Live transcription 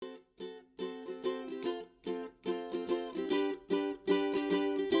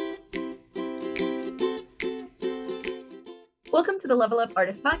Welcome to the Level Up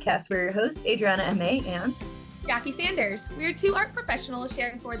Artist Podcast. We're your hosts, Adriana M.A. and Jackie Sanders. We are two art professionals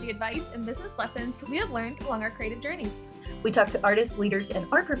sharing forward the advice and business lessons we have learned along our creative journeys. We talk to artists, leaders, and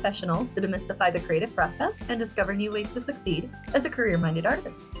art professionals to demystify the creative process and discover new ways to succeed as a career-minded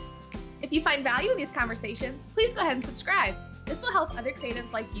artist. If you find value in these conversations, please go ahead and subscribe. This will help other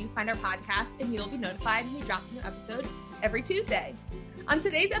creatives like you find our podcast, and you'll be notified when we drop a new episode every Tuesday. On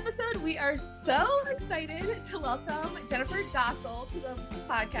today's episode, we are so excited to welcome Jennifer Dasal to the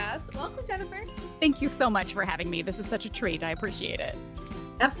podcast. Welcome, Jennifer. Thank you so much for having me. This is such a treat. I appreciate it.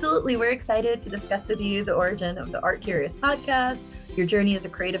 Absolutely. We're excited to discuss with you the origin of the ArtCurious podcast, your journey as a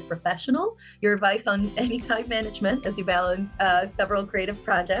creative professional, your advice on any time management as you balance several creative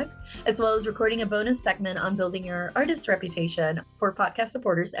projects, as well as recording a bonus segment on building your artist reputation for podcast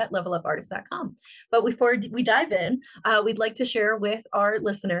supporters at levelupartist.com. But before we dive in, we'd like to share with our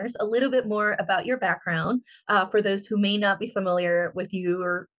listeners a little bit more about your background for those who may not be familiar with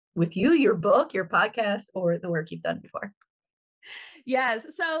you, your book, your podcast, or the work you've done before.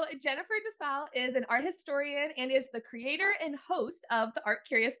 Yes. So Jennifer Dasal is an art historian and is the creator and host of the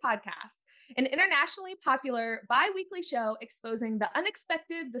ArtCurious podcast, an internationally popular bi-weekly show exposing the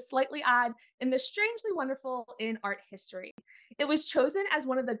unexpected, the slightly odd, and the strangely wonderful in art history. It was chosen as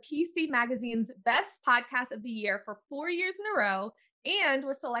one of the PC Magazine's best podcasts of the year for 4 years in a row, and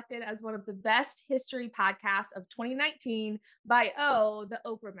was selected as one of the best history podcasts of 2019 by the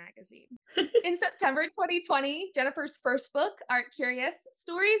Oprah magazine. In September 2020, Jennifer's first book, ArtCurious,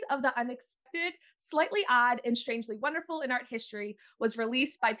 Stories of the Unexpected, Slightly Odd, and Strangely Wonderful in Art History, was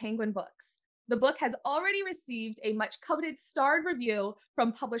released by Penguin Books. The book has already received a much coveted starred review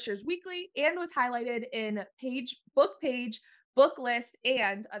from Publishers Weekly and was highlighted in Book Page, Book List,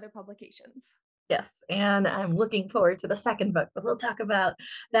 and other publications. Yes, and I'm looking forward to the second book, but we'll talk about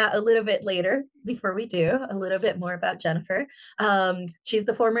that a little bit later. Before we do, a little bit more about Jennifer. She's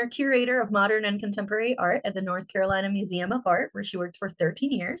the former curator of modern and contemporary art at the North Carolina Museum of Art, where she worked for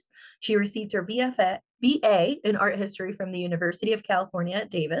 13 years. She received her BA in art history from the University of California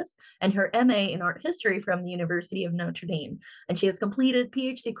at Davis and her MA in art history from the University of Notre Dame. And she has completed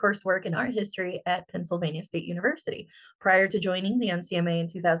PhD coursework in art history at Pennsylvania State University. Prior to joining the NCMA in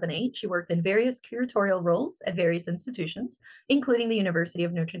 2008, she worked in various curatorial roles at various institutions, including the University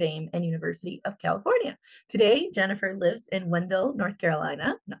of Notre Dame and University of California. Today, Jennifer lives in Wendell, North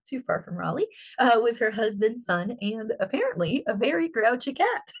Carolina, not too far from Raleigh, with her husband, son, and apparently a very grouchy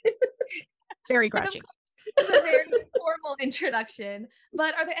cat. Very grouchy. It's a very formal introduction,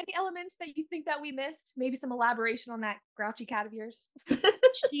 but are there any elements that you think that we missed? Maybe some elaboration on that grouchy cat of yours?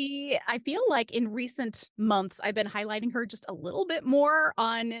 I feel like in recent months, I've been highlighting her just a little bit more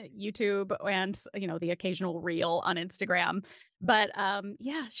on YouTube and, the occasional reel on Instagram. But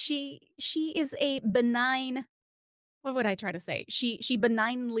she is a benign, what would I try to say? She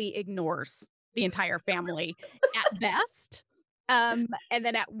benignly ignores the entire family at best. And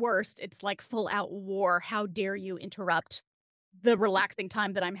then at worst, it's like full out war. How dare you interrupt the relaxing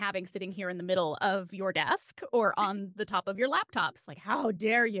time that I'm having sitting here in the middle of your desk or on the top of your laptop? It's like, how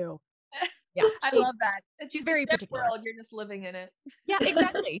dare you? Yeah, I love that. She's very particular. World, you're just living in it. Yeah,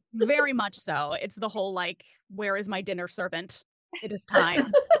 exactly. Very much so. It's the whole where is my dinner servant? It is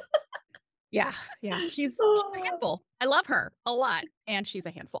time. Yeah. She's a handful. I love her a lot, and she's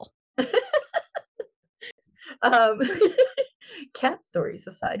a handful. Cat stories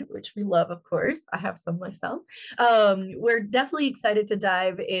aside, which we love, of course, I have some myself. We're definitely excited to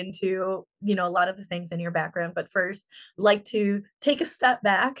dive into, a lot of the things in your background. But first, like to take a step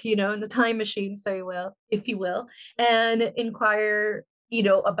back, in the time machine, if you will, and inquire,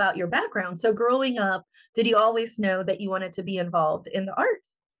 about your background. So growing up, did you always know that you wanted to be involved in the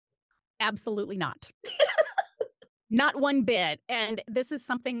arts? Absolutely not. Not one bit. And this is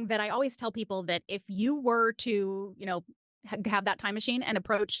something that I always tell people, that if you were to, have that time machine and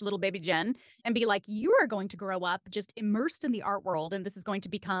approach little baby Jen and be like, you are going to grow up just immersed in the art world, and this is going to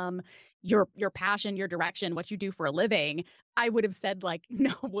become your passion, your direction, what you do for a living, I would have said,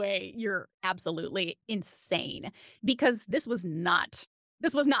 no way, you're absolutely insane, because this was not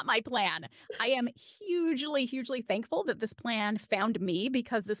my plan. I am hugely, hugely thankful that this plan found me,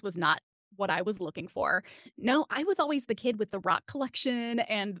 because this was not what I was looking for. No, I was always the kid with the rock collection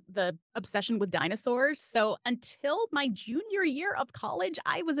and the obsession with dinosaurs. So until my junior year of college,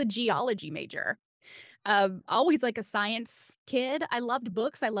 I was a geology major. Always like a science kid. I loved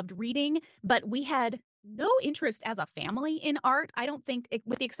books. I loved reading, but we had no interest as a family in art. I don't think,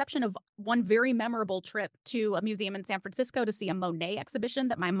 with the exception of one very memorable trip to a museum in San Francisco to see a Monet exhibition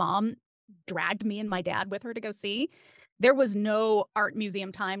that my mom dragged me and my dad with her to go see. There was no art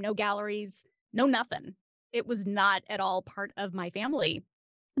museum time, no galleries, no nothing. It was not at all part of my family.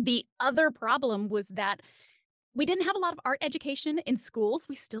 The other problem was that we didn't have a lot of art education in schools.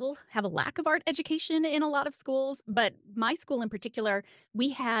 We still have a lack of art education in a lot of schools, but my school in particular, we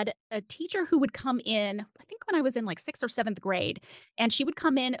had a teacher who would come in, I think when I was in like 6th or 7th grade, and she would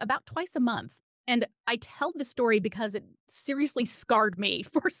come in about twice a month. And I tell the story because it seriously scarred me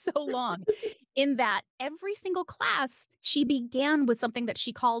for so long. In that every single class, she began with something that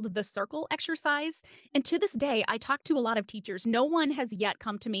she called the circle exercise. And to this day, I talk to a lot of teachers. No one has yet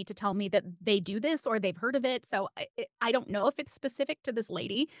come to me to tell me that they do this or they've heard of it. So I don't know if it's specific to this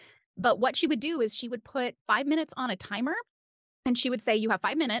lady, but what she would do is she would put 5 minutes on a timer and she would say, you have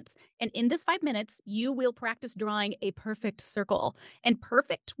 5 minutes. And in this 5 minutes, you will practice drawing a perfect circle. And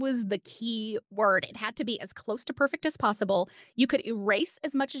perfect was the key word. It had to be as close to perfect as possible. You could erase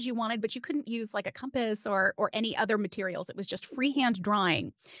as much as you wanted, but you couldn't use like a compass or any other materials. It was just freehand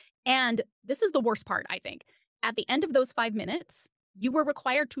drawing. And this is the worst part, I think. At the end of those 5 minutes, you were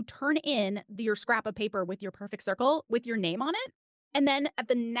required to turn in your scrap of paper with your perfect circle with your name on it. And then at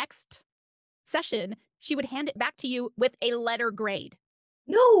the next session, she would hand it back to you with a letter grade.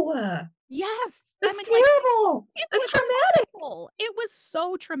 No, Yes. that's Like, terrible. it That's was traumatic. awful. It was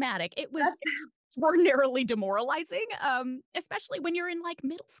so traumatic. It was That's extraordinarily demoralizing, especially when you're in like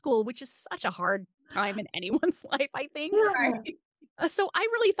middle school, which is such a hard time in anyone's life, I think. Yeah. right. So I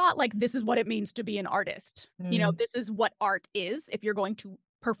really thought like this is what it means to be an artist. Mm. This is what art is. If you're going to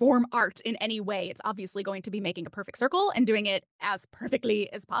perform art in any way, it's obviously going to be making a perfect circle and doing it as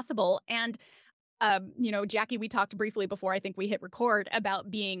perfectly as possible. And Jackie, we talked briefly before I think we hit record about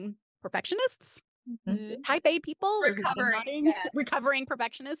being perfectionists. Mhm. Type A people, there's a lot of Recovering, nodding, yes. recovering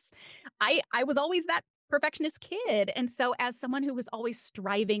perfectionists. I was always that perfectionist kid. And so as someone who was always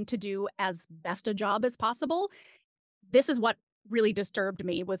striving to do as best a job as possible, this is what really disturbed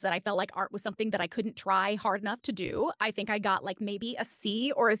me was that I felt like art was something that I couldn't try hard enough to do. I think I got like maybe a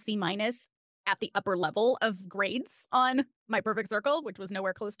C or a C minus at the upper level of grades on my perfect circle, which was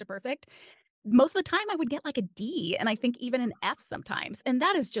nowhere close to perfect. Most of the time I would get like a D and I think even an F sometimes. And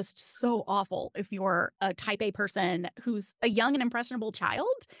that is just so awful if you're a type A person who's a young and impressionable child.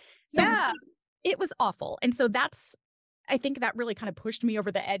 So Yeah. it was awful. And so I think that really kind of pushed me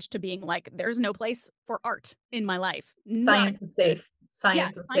over the edge to being like, there's no place for art in my life. None. Science is safe. Yeah,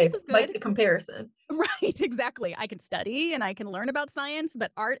 Science is science safe is by good. comparison. Right, exactly. I can study and I can learn about science,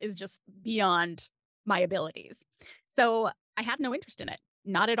 but art is just beyond my abilities. So I had no interest in it,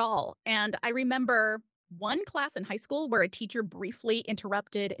 not at all. And I remember one class in high school where a teacher briefly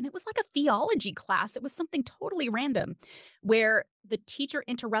interrupted, and it was like a theology class. It was something totally random, where the teacher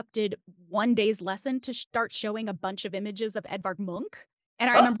interrupted one day's lesson to start showing a bunch of images of Edvard Munch. And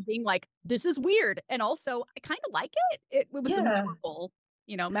I Oh, remember being like, this is weird. And also, I kind of like it. It was a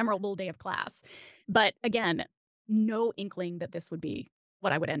yeah. memorable day of class. But again, no inkling that this would be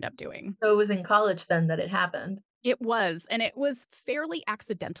what I would end up doing. So it was in college then that it happened. It was, and it was fairly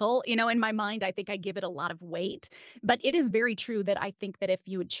accidental. In my mind, I think I give it a lot of weight, but it is very true that I think that if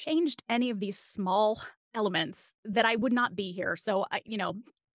you had changed any of these small elements, that I would not be here. So,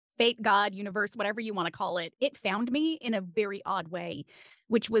 fate, God, universe, whatever you want to call it, it found me in a very odd way,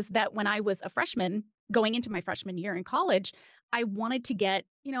 which was that when I was a freshman going into my freshman year in college, I wanted to get,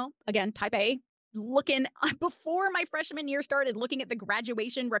 again, type A, looking before my freshman year started, looking at the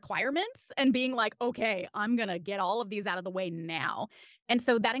graduation requirements and being like, okay, I'm going to get all of these out of the way now. And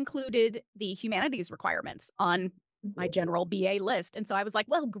so that included the humanities requirements on my general BA list. And so I was like,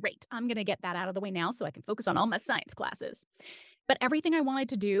 well, great. I'm going to get that out of the way now so I can focus on all my science classes. But everything I wanted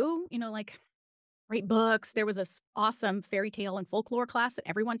to do, like great books. There was this awesome fairy tale and folklore class that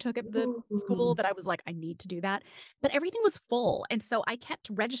everyone took at the school Ooh. that I was like, I need to do that. But everything was full. And so I kept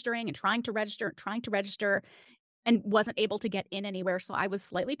registering and trying to register and trying to register and wasn't able to get in anywhere. So I was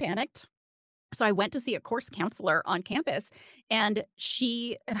slightly panicked. So I went to see a course counselor on campus and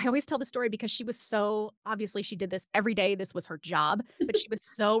I always tell the story because she was so, obviously she did this every day. This was her job, but she was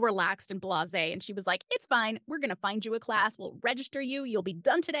so relaxed and blasé. And she was like, it's fine. We're going to find you a class. We'll register you. You'll be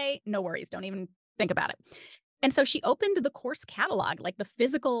done today. No worries. Don't even think about it. And so she opened the course catalog, like the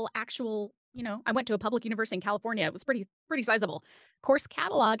physical, actual, I went to a public university in California. It was pretty sizable course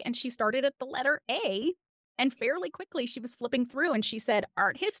catalog. And she started at the letter A. And fairly quickly, she was flipping through and she said,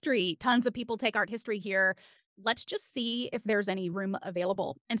 art history. Tons of people take art history here. Let's just see if there's any room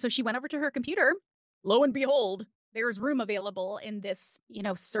available. And so she went over to her computer. Lo and behold, there's room available in this,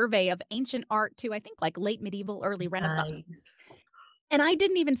 survey of ancient art to, I think, like late medieval, early Renaissance. Nice. And I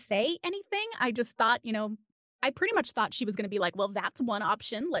didn't even say anything. I just thought, I pretty much thought she was going to be like, well, that's one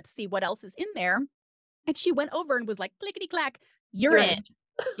option. Let's see what else is in there. And she went over and was like, clickety clack, you're You're in. in.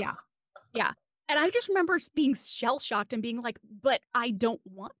 Yeah. Yeah. And I just remember being shell shocked and being like, but I don't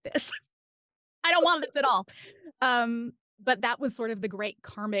want this. I don't want this at all. But that was sort of the great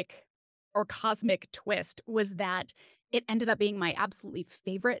karmic or cosmic twist, was that it ended up being my absolutely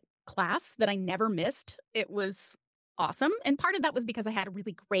favorite class that I never missed. It was awesome. And part of that was because I had a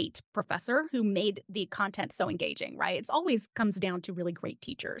really great professor who made the content so engaging, right? It's always comes down to really great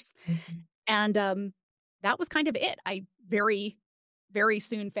teachers. Mhm. And that was kind of it. I very, very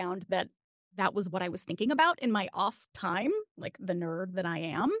soon found that that was what I was thinking about in my off time, like the nerd that I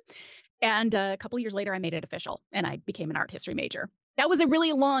am. And a couple years later, I made it official and I became an art history major. That was a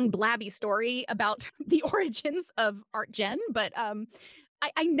really long, blabby story about the origins of Art Gen, but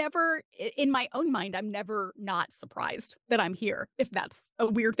I never, in my own mind, I'm never not surprised that I'm here, if that's a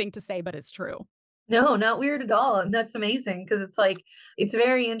weird thing to say, but it's true. No, not weird at all. And that's amazing because it's like, it's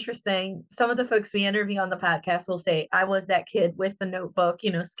very interesting. Some of the folks we interview on the podcast will say, I was that kid with the notebook,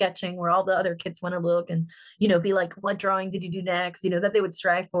 sketching where all the other kids want to look and, be like, what drawing did you do next? That they would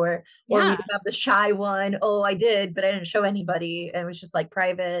strive for. Or Yeah. we'd have the shy one. Oh, I did, but I didn't show anybody. And it was just like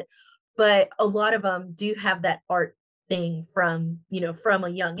private. But a lot of them do have that art thing from a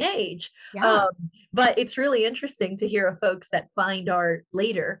young age. Yeah. Um, but it's really interesting to hear of folks that find art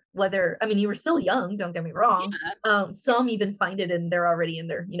later, whether, I mean, you were still young, don't get me wrong. Yeah. Some even find it and they're already in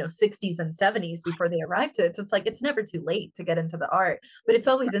their, 60s and 70s before they arrive to it. So it's like, it's never too late to get into the art, but it's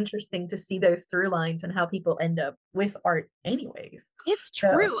always interesting to see those through lines and how people end up with art anyways. It's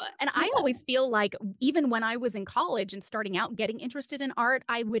So, true, and I yeah. always feel like even when I was in college and starting out getting interested in art,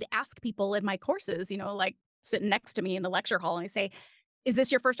 I would ask people in my courses, like sitting next to me in the lecture hall, and I say, "Is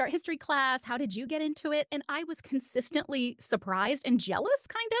this your first art history class? How did you get into it?" And I was consistently surprised and jealous,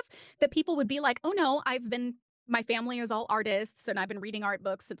 kind of, that people would be like, "Oh, no, my family is all artists, and I've been reading art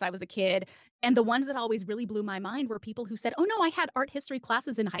books since I was a kid." And the ones that always really blew my mind were people who said, "Oh, no, I had art history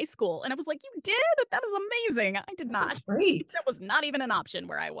classes in high school." And I was like, "You did? That is amazing. I did That's not." great. That was not even an option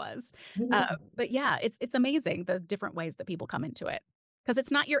where I was. Mhm. But yeah, it's amazing the different ways that people come into it, because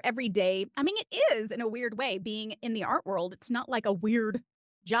it's not your everyday. I mean, it is in a weird way being in the art world. It's not like a weird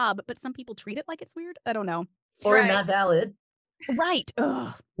job, but some people treat it like it's weird. I don't know. Or Right. not valid. Right.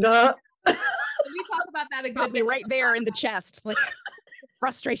 Ugh. Uh, We talk about that a Got good me bit. right there in the chest. Like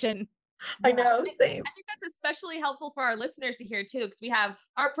frustration. I Yeah. know, same. I think that's especially helpful for our listeners to hear too, because we have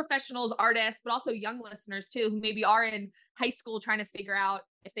art professionals, artists, but also young listeners too, who maybe are in high school trying to figure out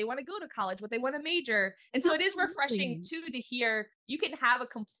if they want to go to college, what they want to major. And so it is refreshing Absolutely. too to hear you can have a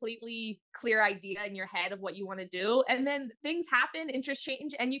completely clear idea in your head of what you want to do. And then things happen, interests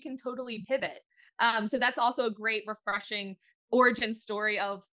change, and you can totally pivot. So that's also a great, refreshing origin story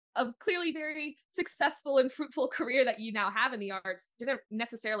of clearly very successful and fruitful career that you now have in the arts. Didn't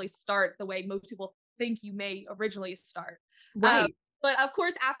necessarily start the way most people think you may originally start. Um, Right. but of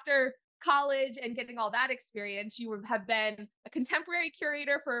course, after college and getting all that experience, have been a contemporary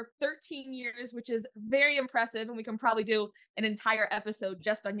curator for 13 years, which is very impressive. And we can probably do an entire episode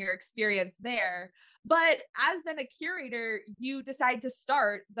just on your experience there. But as then a curator, you decide to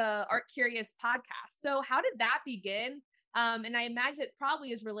start the Art Curious podcast. So how did that begin? And I imagine it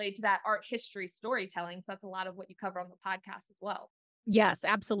probably is related to that art history storytelling. So that's a lot of what you cover on the podcast as well. Yes,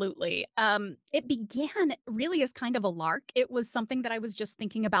 absolutely. It began really as kind of a lark. It was something that I was just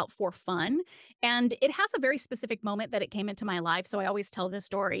thinking about for fun. And it has a very specific moment that it came into my life. So I always tell this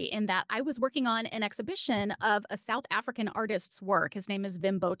story in that I was working on an exhibition of a South African artist's work. His name is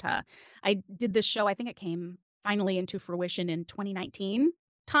Wim Botha. I did this show, I think it came finally into fruition in 2019.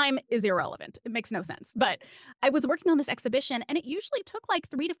 Time is irrelevant. It makes no sense. But I was working on this exhibition, and it usually took like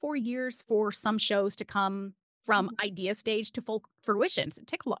 3 to 4 years for some shows to come from Mhm. idea stage to full fruition. So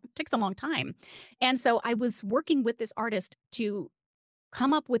takes a long time. And so I was working with this artist to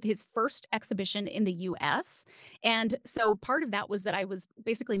come up with his first exhibition in the US. And so part of that was that I was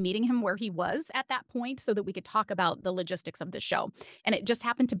basically meeting him where he was at that point so that we could talk about the logistics of the show. And it just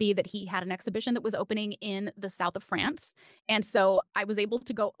happened to be that he had an exhibition that was opening in the south of France. And so I was able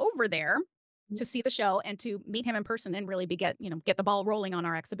to go over there to see the show and to meet him in person and really get the ball rolling on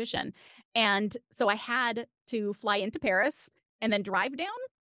our exhibition. And so I had to fly into Paris and then drive down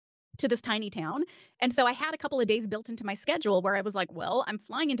to this tiny town. And so I had a couple of days built into my schedule where I was like, well, I'm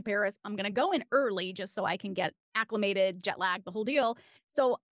flying into Paris. I'm going to go in early just so I can get acclimated, jet lag, the whole deal.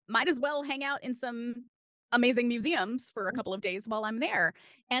 So might as well hang out in some amazing museums for a couple of days while I'm there.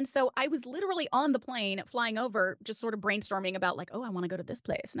 And so I was literally on the plane flying over, just sort of brainstorming about like, oh, I want to go to this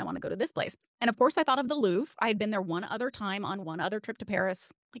place and I want to go to this place. And of course, I thought of the Louvre. I had been there one other time on one other trip to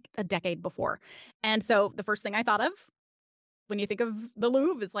Paris, like a decade before. And so the first thing I thought of when you think of the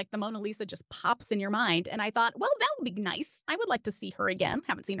Louvre, it's like the Mona Lisa just pops in your mind. And I thought, well, that would be nice. I would like to see her again.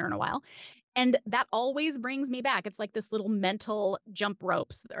 Haven't seen her in a while. And that always brings me back. It's like this little mental jump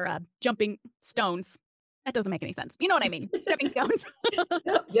ropes or jumping stones. That doesn't make any sense. You know what I mean? Stepping stones.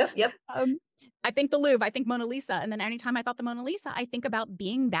 Yep, yep, yep. Um, I think the Louvre, I think Mona Lisa. And then anytime I thought the Mona Lisa, I think about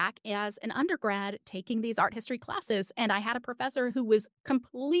being back as an undergrad taking these art history classes. And I had a professor who was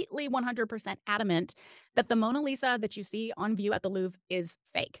completely 100% adamant that the Mona Lisa that you see on view at the Louvre is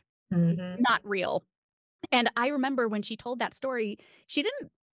fake, Mhm. not real. And I remember when she told that story, she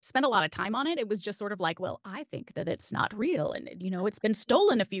didn't spend a lot of time on it. It was just sort of like, well, I think that it's not real. And, it's been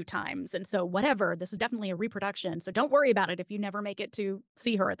stolen a few times. And so, whatever, this is definitely a reproduction. So, don't worry about it if you never make it to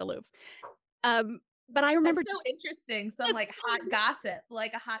see her at the Louvre. Um, but I That's remember so just interesting. Some this like hot gossip,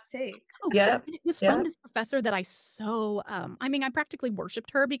 like a hot take. oh, Yep, and it was from yep. this professor that I so, I mean, I practically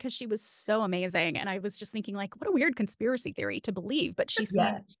worshiped her because she was so amazing. And I was just thinking, like, what a weird conspiracy theory to believe. But Yes.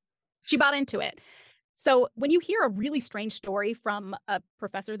 she bought into it. So when you hear a really strange story from a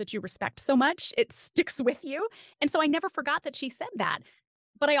professor that you respect so much, it sticks with you. And so I never forgot that she said that.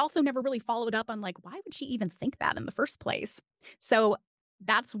 But I also never really followed up on like, why would she even think that in the first place? So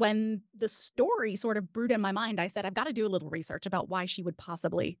that's when the story sort of brewed in my mind. I said, I've got to do a little research about why she would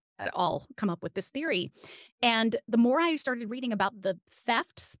possibly at all come up with this theory. And the more I started reading about the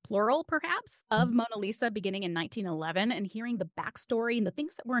thefts, plural perhaps, of Mona Lisa beginning in 1911 and hearing the backstory and the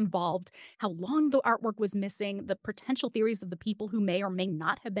things that were involved, how long the artwork was missing, the potential theories of the people who may or may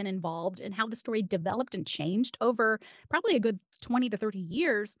not have been involved, and how the story developed and changed over probably a good 20 to 30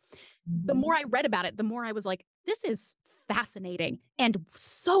 years, the Mhm. more I read about it, the more I was like, this is fascinating and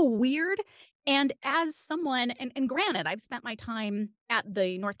so weird. And as someone, and granted, I've spent my time at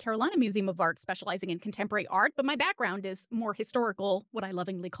the North Carolina Museum of Art specializing in contemporary art, but my background is more historical, what I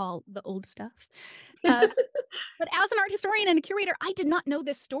lovingly call the old stuff. Uh, but as an art historian and a curator, I did not know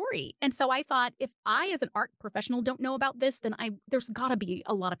this story. And so I thought if I, as an art professional, don't know about this, then there's got to be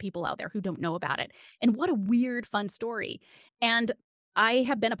a lot of people out there who don't know about it. And what a weird, fun story. And I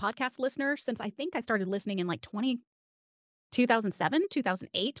have been a podcast listener since I think I started listening in like 2007,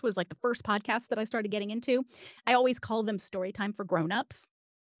 2008 was like the first podcast that I started getting into. I always call them story time for grown-ups.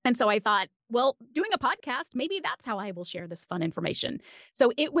 And so I thought, well, doing a podcast, maybe that's how I will share this fun information.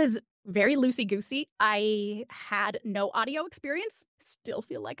 So it was very loosey-goosey. I had no audio experience. Still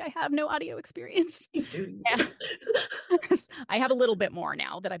feel like I have no audio experience. You do, you Yeah. do. I have a little bit more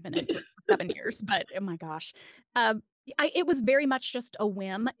now that I've been into it for 7 years, but oh my gosh. Um, it was very much just a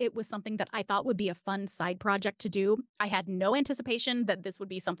whim. It was something that I thought would be a fun side project to do. I had no anticipation that this would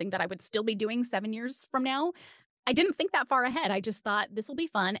be something that I would still be doing 7 years from now. I didn't think that far ahead. I just thought this will be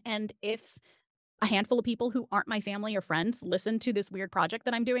fun. And if a handful of people who aren't my family or friends listen to this weird project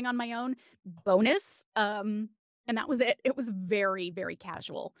that I'm doing on my own, bonus. And that was it. It was very, very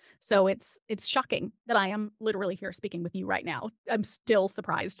casual. So it's shocking that I am literally here speaking with you right now. I'm still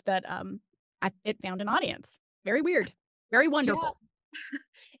surprised that it found an audience. Very weird. Very Yeah. wonderful.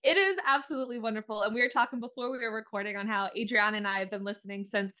 It is absolutely wonderful. And we were talking before we were recording on how Adriana and I have been listening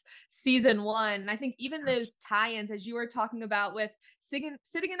since season one. And I think even those tie-ins, as you were talking about with sitting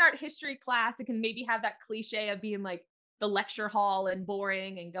in art history class, it can maybe have that cliche of being like the lecture hall and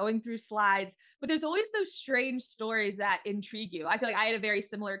boring and going through slides. But there's always those strange stories that intrigue you. I feel like I had a very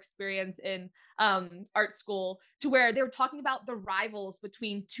similar experience in art school to where they were talking about the rivals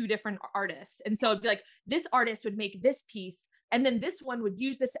between two different artists. And so it'd be like, this artist would make this piece and then this one would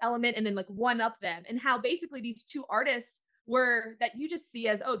use this element and then like one up them, and how basically these two artists were that you just see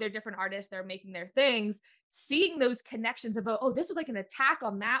as, oh, they're different artists, they're making their things, seeing those connections of, oh, this was like an attack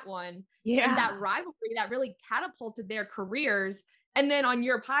on that one, and Yeah. that rivalry that really catapulted their careers. And then on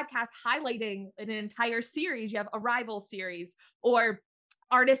your podcast highlighting an entire series, you have a rival series or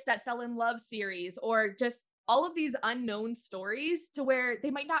artists that fell in love series, or just all of these unknown stories to where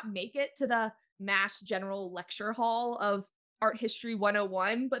they might not make it to the mass general lecture hall of art history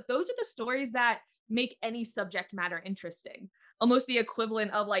 101, but those are the stories that make any subject matter interesting. Almost the equivalent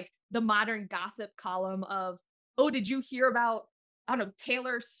of like the modern gossip column of, oh, did you hear about, I don't know,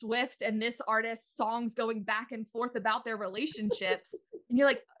 Taylor Swift and this artist's songs going back and forth about their relationships? And you're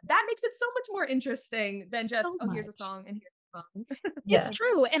like, that makes it so much more interesting than just, So oh, here's a much. song and here's a song. It's Yeah.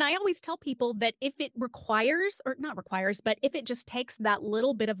 true. And I always tell people that if it requires, or not requires, but if it just takes that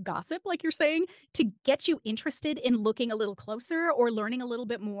little bit of gossip, like you're saying, to get you interested in looking a little closer or learning a little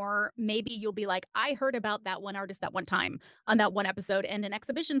bit more, maybe you'll be like, I heard about that one artist that one time on that one episode, and an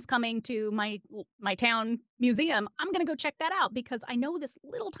exhibition's coming to my town museum. I'm going to go check that out because I know this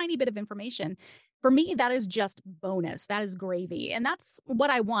little tiny bit of information. For me, that is just bonus. That is gravy. And that's what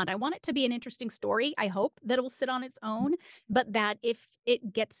I want. I want it to be an interesting story. I hope that it will sit on its own, but that if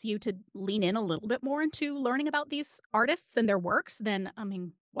it gets you to lean in a little bit more into learning about these artists and their works, then I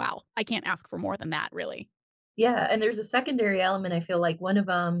mean, Wow. I can't ask for more than that, really. Yeah, and there's a secondary element, I feel like one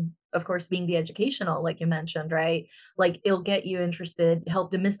of course, being the educational, like you mentioned, right? Like it'll get you interested,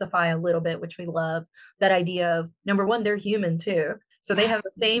 help demystify a little bit, which we love. That idea of number one, they're human too. So they have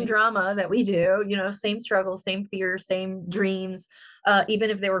the same Absolutely. drama that we do, same struggles, same fears, same dreams, even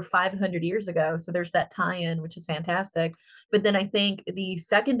if they were 500 years ago. So there's that tie-in, which is fantastic. But then I think the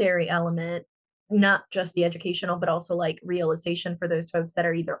secondary element, not just the educational, but also like realization for those folks that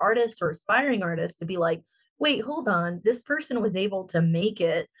are either artists or aspiring artists to be like, wait, hold on, this person was able to make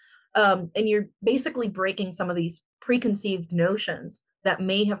it. And you're basically breaking some of these preconceived notions that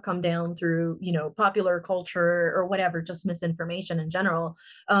may have come down through, popular culture or whatever, just misinformation in general.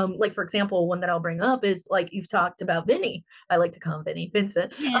 Like, for example, one that I'll bring up is like you've talked about Vinny. I like to call him Vinny,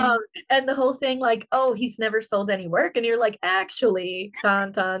 Vincent. And And the whole thing, like, oh, he's never sold any work. And you're like, actually,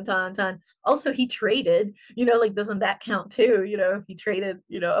 ton, ton, ton, ton. Also, he traded, like, doesn't that count too? If he traded,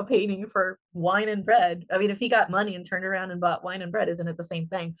 a painting for wine and bread. I mean, if he got money and turned around and bought wine and bread, isn't it the same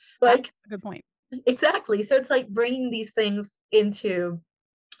thing? that's Like, a good point. exactly. So it's like bringing these things into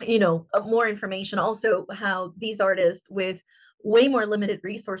more information. Also, how these artists with way more limited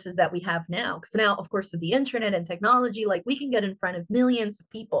resources that we have now, because now, of course, with the internet and technology, like we can get in front of millions of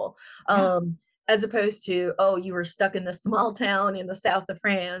people, Yeah. as opposed to, oh, you were stuck in the small town in the south of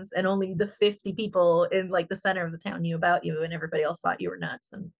France and only the 50 people in like the center of the town knew about you and everybody else thought you were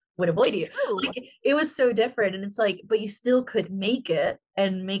nuts and would avoid you. True. Like it was so different. And it's like, but you still could make it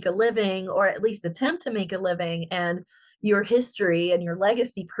and make a living, or at least attempt to make a living, and your history and your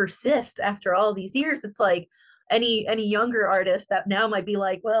legacy persist after all these years. It's like any younger artist that now might be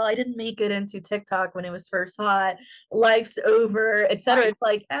like, well, I didn't make it into TikTok when it was first hot, life's over, etc. Right. It's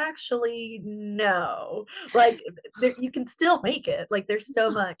like, actually, no. Like there, you can still make it. Like there's so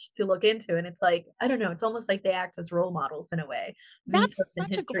much to look into, and it's like, I don't know, it's almost like they act as role models in a way. These folks That's in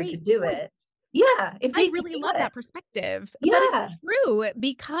such a history great could do point. it. Yeah, if I they could really do love it. that perspective, but it's Yeah. true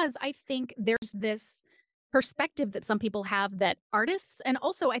because I think there's this perspective that some people have that artists and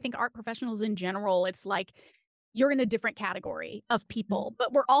also I think art professionals in general, it's like you're in a different category of Mhm. people,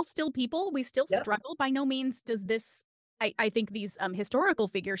 but we're all still people. We still Yep. struggle. By no means does this I think these historical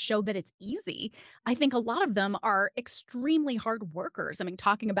figures show that it's easy. I think a lot of them are extremely hard workers. I mean,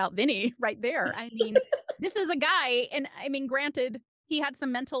 talking about Vinny right there. I mean, this is a guy, and I mean, granted, he had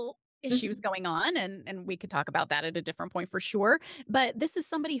some mental issues Mhm. going on, and we could talk about that at a different point for sure. But this is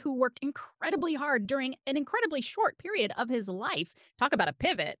somebody who worked incredibly hard during an incredibly short period of his life. Talk about a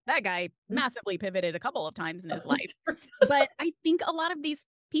pivot. That guy massively pivoted a couple of times in his life. But I think a lot of these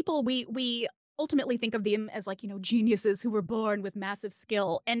people we ultimately think of them as like, geniuses who were born with massive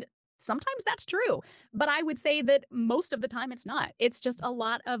skill. And sometimes that's true. But I would say that most of the time it's not. It's just a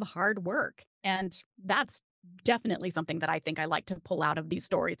lot of hard work. And that's definitely something that I think I like to pull out of these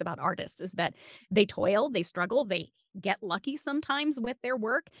stories about artists is that they toil, they struggle, they get lucky sometimes with their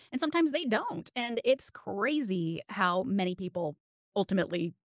work, and sometimes they don't. And it's crazy how many people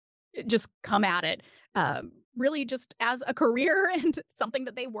ultimately just come at it really just as a career and something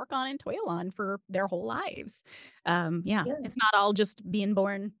that they work on and toil on for their whole lives. Yeah, Yeah. it's not all just being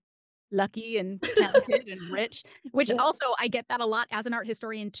born lucky and talented and rich, which Yeah. also I get that a lot as an art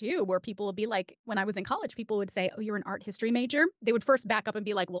historian too, where people would be like, when I was in college, people would say, "Oh, you're an art history major." They would first back up and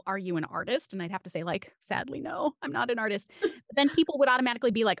be like, "Well, are you an artist?" And I'd have to say, like, sadly, no, I'm not an artist. But then people would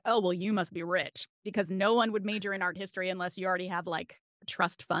automatically be like, "Oh, well, you must be rich," because no one would major in art history unless you already have like a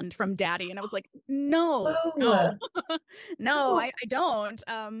trust fund from daddy. And I was like, no, no, Oh, no, oh, I don't.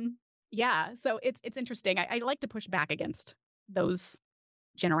 Yeah. So it's interesting. I like to push back against those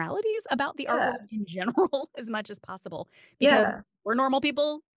generalities about the art yeah, world in general as much as possible because yeah. we're normal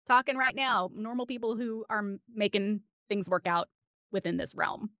people talking right now, normal people who are making things work out within this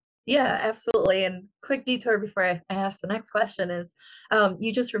realm. Yeah, absolutely. And quick detour before I ask the next question is,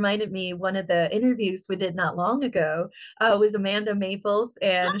 you just reminded me one of the interviews we did not long ago was Amanda Maples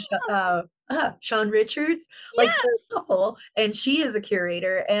and Sean Richards, like the Yes. couple, and she is a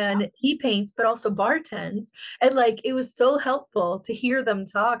curator and he paints but also bartends. And like it was so helpful to hear them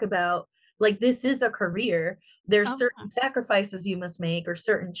talk about like this is a career. There's Oh, certain sacrifices you must make or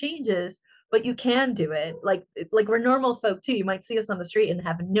certain changes, but you can do it. Like we're normal folk too. You might see us on the street and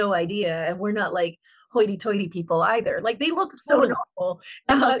have no idea, and we're not like hoity-toity people either. Like they look so totally. normal.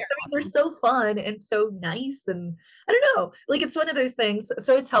 Oh, I they're mean, they're awesome. so fun and so nice, and I don't know. Like it's one of those things.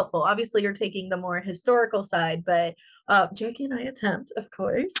 So it's helpful. Obviously, you're taking the more historical side, but Jackie and I attempt, of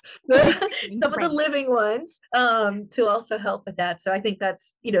course, but some of the Right. living ones to also help with that. So I think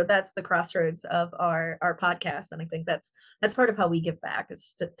that's, that's the crossroads of our podcast. And I think that's part of how we give back,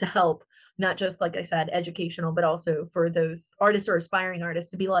 is to help, not just, like I said, educational, but also for those artists or aspiring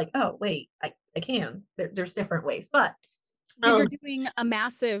artists to be like, oh, wait, I can. There's different ways. But You're um, doing a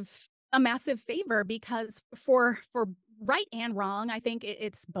massive favor, because for right and wrong, I think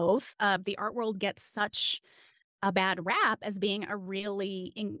it's both. The art world gets such a bad rap as being a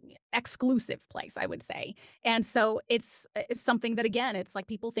really exclusive place, I would say. And so it's something that, again, it's like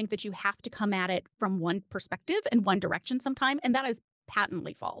people think that you have to come at it from one perspective and one direction sometime, and that is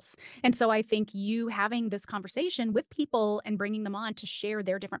patently false. And so I think you having this conversation with people and bringing them on to share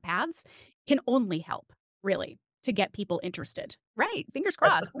their different paths can only help, really, to get people interested. Right. Fingers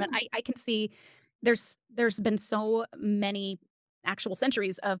that's the crossed. But point. I can see there's been so many actual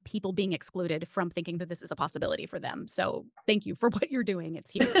centuries of people being excluded from thinking that this is a possibility for them. So thank you for what you're doing. It's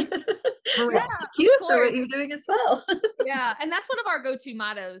huge. For Yeah, real. Thank of you for what course. you're doing as well. Yeah, and that's one of our go-to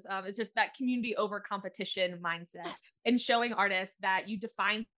mottos. Is just that community over competition mindset, Yes. and showing artists that you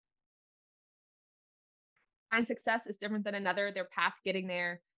define success is different than another, their path getting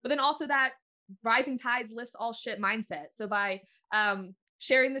there. But then also that rising tides lifts all shit mindset. So by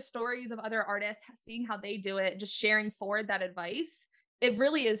sharing the stories of other artists, seeing how they do it, just sharing forward that advice, it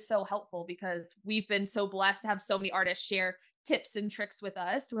really is so helpful, because we've been so blessed to have so many artists share tips and tricks with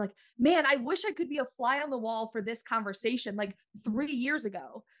us. We're like, man, I wish I could be a fly on the wall for this conversation like 3 years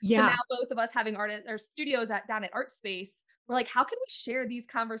ago. So now Yeah. both of us having artists or studios down at Art Space, we're like, how can we share these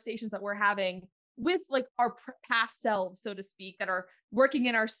conversations that we're having with like our past selves, so to speak, that are working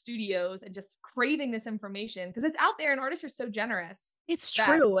in our studios and just craving this information, because it's out there and artists are so generous It's that,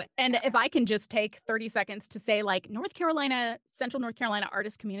 true. And yeah. if I can just take 30 seconds to say, like, North Carolina, Central North Carolina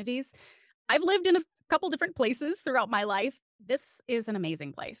artist communities, I've lived in a couple different places throughout my life. This is an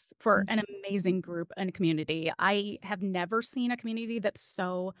amazing place for an amazing group and community. I have never seen a community that's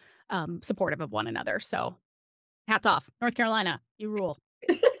so supportive of one another. So hats off. North Carolina, you rule.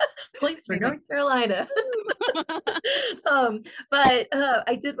 Points for Amazing. North Carolina. But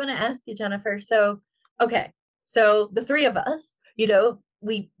I did want to ask you, Jennifer. So, okay, so the three of us, we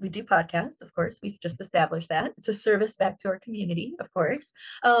do podcasts, of course. We've just established that it's a service back to our community, of course.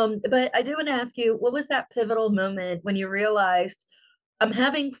 But I do want to ask you, what was that pivotal moment when you realized, I'm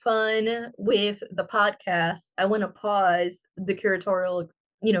having fun with the podcast, I want to pause the curatorial,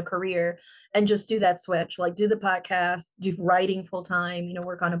 career and just do that switch, like do the podcast, do writing full time,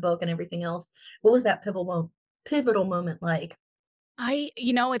 work on a book and everything else. What was that pivotal moment like?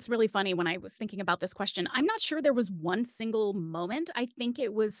 It's really funny when I was thinking about this question. I'm not sure there was one single moment. I think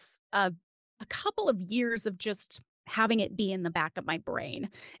it was a couple of years of just having it be in the back of my brain.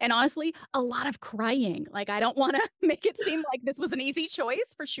 And honestly, a lot of crying. Like, I don't want to make it seem like this was an easy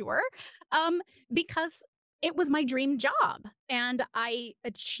choice for sure, um, because it was my dream job and I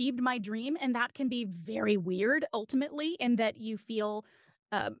achieved my dream. And that can be very weird ultimately, in that you feel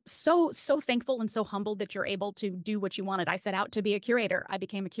so thankful and so humbled that you're able to do what you wanted. I set out to be a curator. I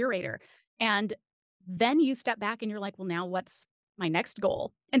became a curator. And then you step back and you're like, well, now what's my next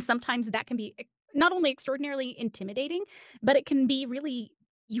goal? And sometimes that can be not only extraordinarily intimidating, but it can be really,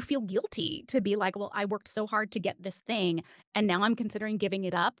 you feel guilty to be like, well, I worked so hard to get this thing and now I'm considering giving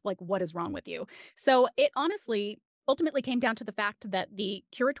it up. Like, what is wrong with you? So it honestly ultimately came down to the fact that the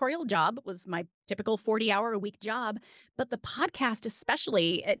curatorial job was my typical 40-hour-a-week job, but the podcast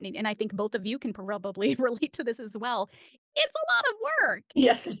especially, and I think both of you can probably relate to this as well, it's a lot of work.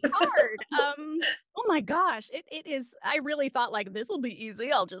 Yes. It's hard. Oh my gosh, it is. I really thought like this will be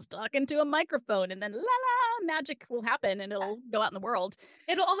easy. I'll just talk into a microphone and then la la, magic will happen and it'll go out in the world.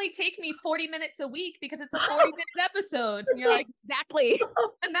 It'll only take me 40 minutes a week because it's a 40-minute episode. And you're like, Exactly.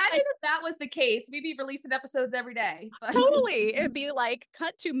 imagine if that was the case. We'd be releasing episodes every day. But Totally. It'd be like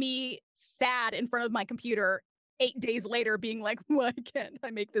cut to me sad in front of my computer 8 days later being like, why can't I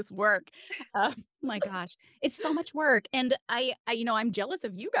make this work? My gosh, it's so much work. And I'm jealous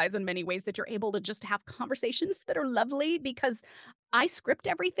of you guys in many ways that you're able to just have conversations that are lovely, because I script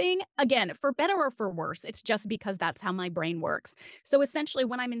everything, again, for better or for worse. It's just because that's how my brain works. So essentially,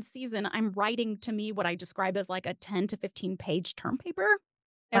 when I'm in season, I'm writing, to me, what I describe as like a 10 to 15 page term paper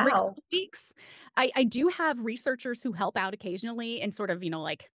every couple Wow. of weeks. I do have researchers who help out occasionally and sort of,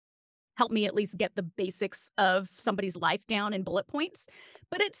 like help me at least get the basics of somebody's life down in bullet points.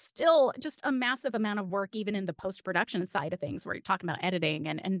 But it's still just a massive amount of work, even in the post-production side of things, where you're talking about editing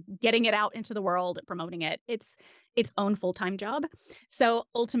and getting it out into the world and promoting it. It's its own full-time job. So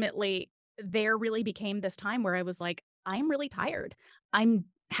ultimately, there really became this time where I was like, I'm really tired. I'm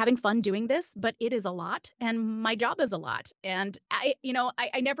having fun doing this, but it is a lot and my job is a lot. And I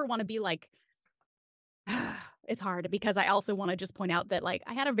never want to be like, it's hard because I also want to just point out that like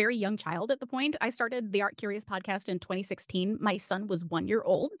I had a very young child at the point. I started the Art Curious podcast in 2016. My son was 1 year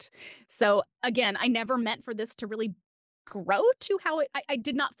old. So again, I never meant for this to really grow to how I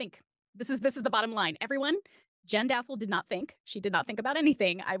did not think this is the bottom line. Everyone, Jen Dassel did not think. She did not think about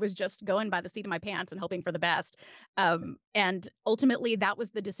anything. I was just going by the seat of my pants and hoping for the best. And ultimately, that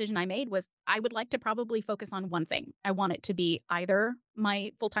was the decision I made was I would like to probably focus on one thing. I want it to be either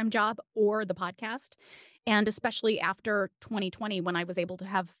my full-time job or the podcast. And especially after 2020, when I was able to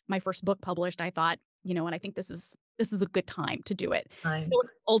have my first book published, I thought, and I think this is a good time to do it. Fine. So it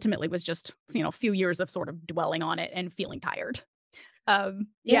ultimately was just, a few years of sort of dwelling on it and feeling tired. Yeah,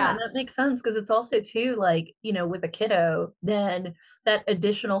 Yeah, and that makes sense because it's also too like, with a kiddo, then that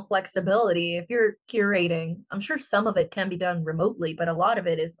additional flexibility. If you're curating, I'm sure some of it can be done remotely, but a lot of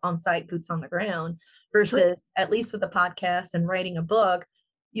it is on site, boots on the ground, true. versus at least with a podcast and writing a book,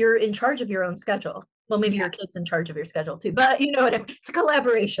 you're in charge of your own schedule. Well, maybe your Yes. kid's in charge of your schedule too, but you know what I mean? It's a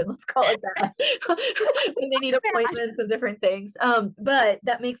collaboration. Let's call it that. When they need appointments and different things. But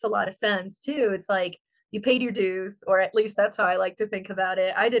that makes a lot of sense too. It's like you paid your dues, or at least that's how I like to think about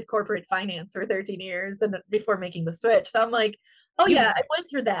it. I did corporate finance for 13 years and before making the switch. So I'm like, oh You yeah, did I it. went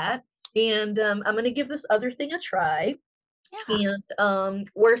through that. And I'm going to give this other thing a try. Yeah. And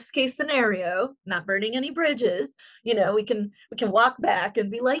worst case scenario, not burning any bridges, we can walk back and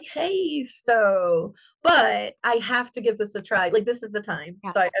be like, hey, so, but I have to give this a try. Like this is the time.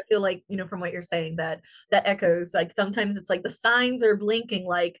 So I, Yes. I feel like, from what you're saying, that echoes. Like sometimes it's like the signs are blinking,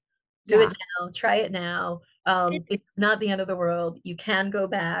 like do it Yeah. now, try it now. It's not the end of the world. You can go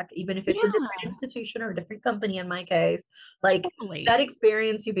back, even if it's a different Yeah, institution or a different company in my case. Like totally. that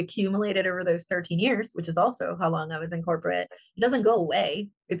experience you've accumulated over those 13 years, which is also how long I was in corporate, it doesn't go away.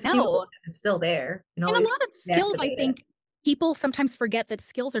 It's cumulative. No. It's still there. You can And a always lot of skills, I reactivate it. think people sometimes forget that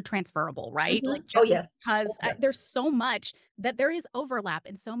skills are transferable, right? Mhm. Like Oh, just yes. Oh, because yes. there's so much that there is overlap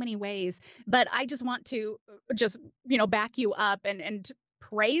in so many ways. But I just want to just, back you up and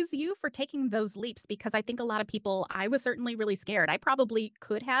praise you for taking those leaps because I think a lot of people, I was certainly really scared. I probably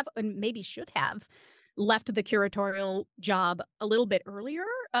could have and maybe should have left the curatorial job a little bit earlier.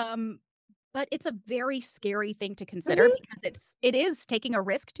 But it's a very scary thing to consider Mhm. because it is taking a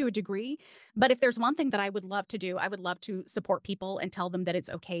risk to a degree. But if there's one thing that I would love to do, I would love to support people and tell them that it's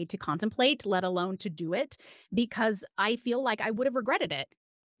okay to contemplate, let alone to do it, because I feel like I would have regretted it,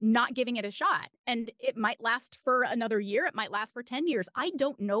 not giving it a shot. And it might last for another year, it might last for 10 years. I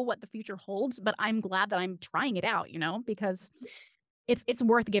don't know what the future holds, but I'm glad that I'm trying it out, because it's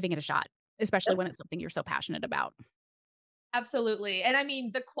worth giving it a shot, especially Yep. when it's something you're so passionate about. Absolutely. And I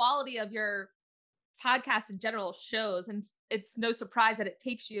mean, the quality of your podcast in general shows, and it's no surprise that it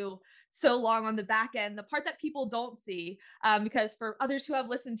takes you so long on the back end. The part that people don't see, because for others who have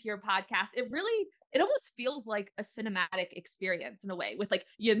listened to your podcast, it almost feels like a cinematic experience in a way, with like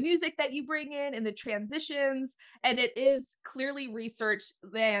your music that you bring in and the transitions, and it is clearly researched.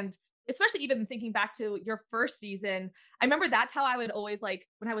 And especially even thinking back to your first season, I remember that's how I would always, like,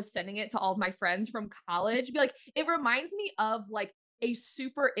 when I was sending it to all of my friends from college, be like, it reminds me of like a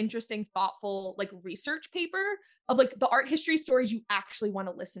super interesting, thoughtful, like research paper of like the art history stories you actually want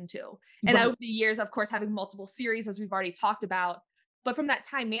to listen to. And Right. over the years, of course, having multiple series, as we've already talked about, but from that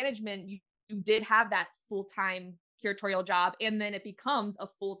time management, you did have that full time curatorial job, and then it becomes a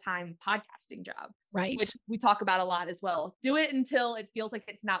full time podcasting job, which Right. we talk about a lot as well. Do it until it feels like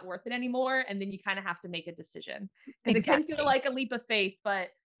it's not worth it anymore, and then you kind of have to make a decision because it can feel Exactly. like a leap of faith,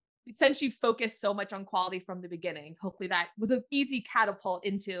 but since you focused so much on quality from the beginning, hopefully that was an easy catapult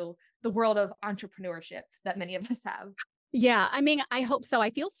into the world of entrepreneurship that many of us have. Yeah, I mean, I hope so.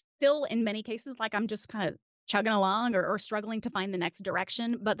 I feel still in many cases like I'm just kind of chugging along or struggling to find the next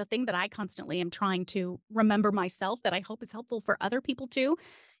direction. But the thing that I constantly am trying to remember myself that I hope is helpful for other people too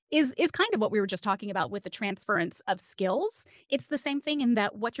is kind of what we were just talking about with the transference of skills. It's the same thing in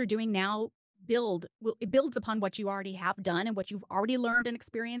that what you're doing now it builds upon what you already have done and what you've already learned and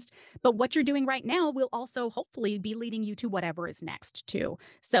experienced, but what you're doing right now will also hopefully be leading you to whatever is next too.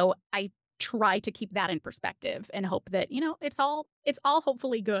 So I try to keep that in perspective and hope that it's all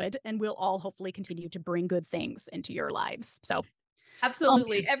hopefully good and we'll all hopefully continue to bring good things into your lives. So oh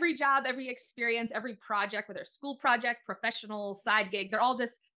Absolutely. man, Every job, every experience, every project, whether school project, professional, side gig, they're all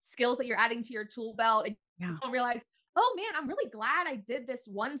just skills that you're adding to your tool belt. And you yeah, don't realize, oh man, I'm really glad I did this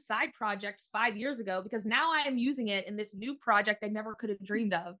one side project 5 years ago because now I am using it in this new project I never could have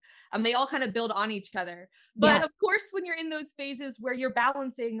dreamed of. They all kind of build on each other. yeah, But of course, when you're in those phases where you're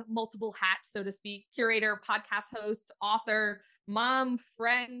balancing multiple hats, so to speak, curator, podcast host, author, mom,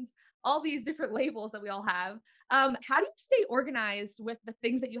 friend, all these different labels that we all have. How do you stay organized with the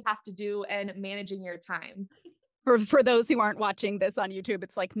things that you have to do and managing your time? For those who aren't watching this on YouTube,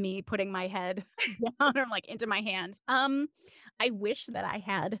 it's like me putting my head down or like into my hands. I wish that I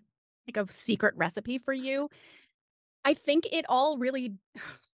had like a secret recipe for you. I think it all really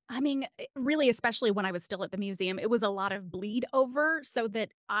I mean, really, especially when I was still at the museum, it was a lot of bleed over so that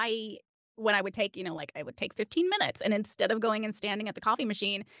when I would take, like I would take 15 minutes and instead of going and standing at the coffee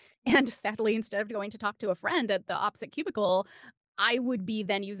machine and sadly, instead of going to talk to a friend at the opposite cubicle, I would be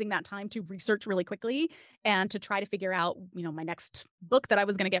then using that time to research really quickly and to try to figure out, my next book that I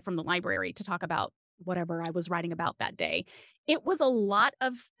was going to get from the library to talk about whatever I was writing about that day. It was a lot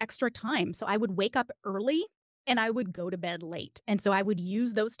of extra time. So I would wake up early and I would go to bed late. And so I would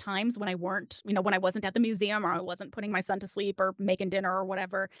use those times when I weren't, when I wasn't at the museum or I wasn't putting my son to sleep or making dinner or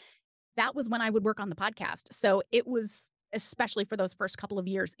whatever. That was when I would work on the podcast. So it was, especially for those first couple of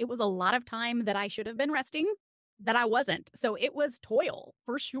years, it was a lot of time that I should have been resting that I wasn't. So it was toil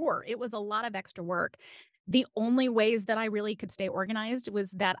for sure. It was a lot of extra work. The only ways that I really could stay organized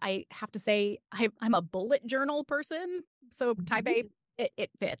was that I have to say I'm a bullet journal person. So type A, it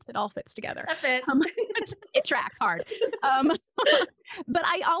fits. It all fits together. That fits. It tracks hard. But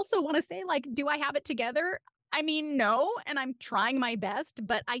I also want to say, like, do I have it together? I mean, no, and I'm trying my best,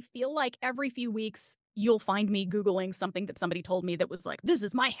 but I feel like every few weeks you'll find me Googling something that somebody told me that was like, this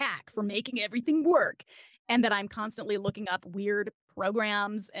is my hack for making everything work. And that I'm constantly looking up weird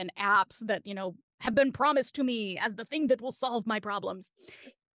programs and apps that, have been promised to me as the thing that will solve my problems.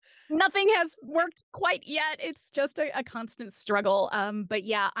 Nothing has worked quite yet. It's just a constant struggle. But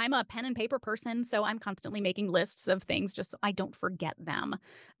yeah, I'm a pen and paper person, so I'm constantly making lists of things just so I don't forget them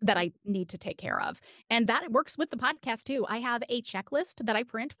that I need to take care of. And that works with the podcast too. I have a checklist that I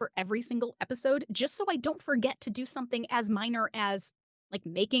print for every single episode just so I don't forget to do something as minor as like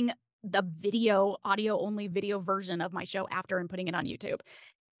making the audio only video version of my show after and putting it on YouTube.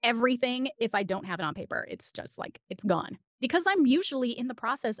 Everything, if I don't have it on paper, it's just like it's gone. Because I'm usually in the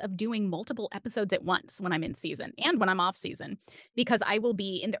process of doing multiple episodes at once when I'm in season and when I'm off season, because I will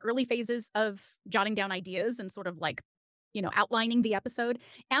be in the early phases of jotting down ideas and sort of like, outlining the episode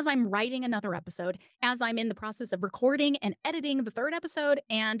as I'm writing another episode, as I'm in the process of recording and editing the third episode,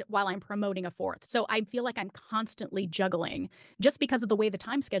 and while I'm promoting a fourth. So I feel like I'm constantly juggling just because of the way the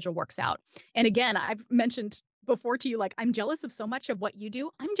time schedule works out. And again, I've mentioned before to you, like, I'm jealous of so much of what you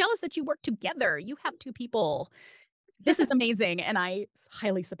do. I'm jealous that you work together. You have two people. This is amazing. And I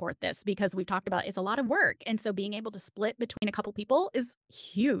highly support this because we've talked about it's a lot of work. And so being able to split between a couple people is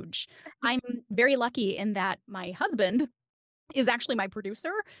huge. I'm very lucky in that my husband is actually my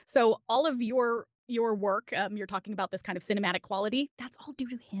producer. So all of your work, you're talking about this kind of cinematic quality, that's all due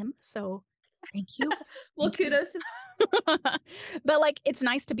to him. So thank you. Well, Thank you. kudos. But like, it's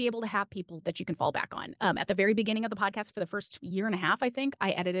nice to be able to have people that you can fall back on. At the very beginning of the podcast for the first year and a half, I think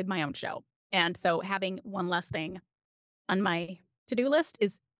I edited my own show. And so having one less thing on my to-do list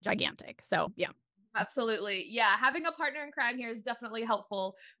is gigantic. So yeah. Absolutely. Yeah. Having a partner in crime here is definitely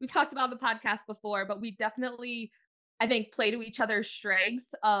helpful. We've talked about the podcast before, but we definitely, I think, play to each other's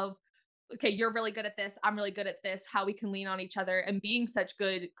strengths of, okay, you're really good at this. I'm really good at this, how we can lean on each other and being such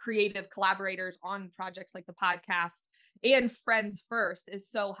good creative collaborators on projects like the podcast and friends first is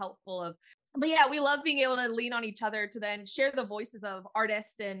so helpful. But yeah, we love being able to lean on each other to then share the voices of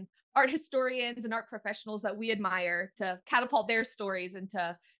artists and art historians and art professionals that we admire to catapult their stories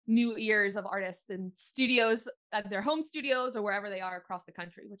into new ears of artists and studios at their home studios or wherever they are across the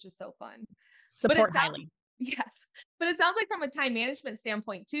country, which is so fun. Support highly. Yes. But it sounds like from a time management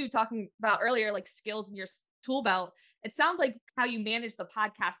standpoint too, talking about earlier, like skills in your tool belt, it sounds like how you manage the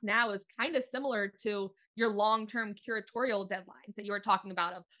podcast now is kind of similar to your long-term curatorial deadlines that you were talking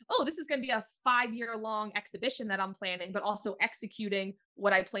about of, oh, this is going to be a 5-year long exhibition that I'm planning, but also executing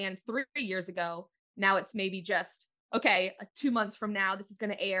what I planned 3 years ago. Now it's maybe just, okay, 2 months from now, this is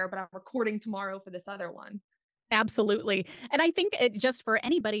going to air, but I'm recording tomorrow for this other one. Absolutely. And I think just for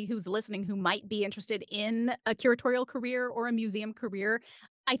anybody who's listening who might be interested in a curatorial career or a museum career,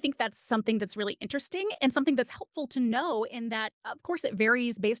 I think that's something that's really interesting and something that's helpful to know in that, of course, it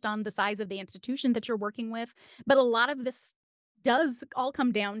varies based on the size of the institution that you're working with. But a lot of this does all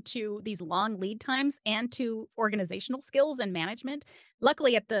come down to these long lead times and to organizational skills and management.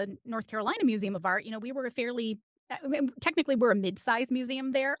 Luckily, at the North Carolina Museum of Art, we were technically we're a mid-sized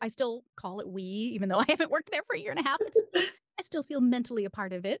museum there. I still call it we, even though I haven't worked there for a year and a half. It's I still feel mentally a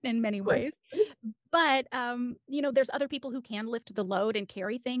part of it in many Of course. ways. But, there's other people who can lift the load and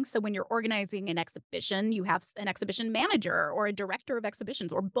carry things. So when you're organizing an exhibition, you have an exhibition manager or a director of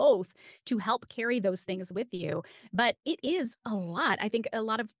exhibitions or both to help carry those things with you. But it is a lot. I think a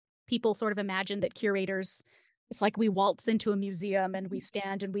lot of people sort of imagine that curators, it's like we waltz into a museum and we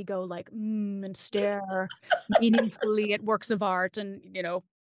stand and we go like, and stare meaningfully at works of art and,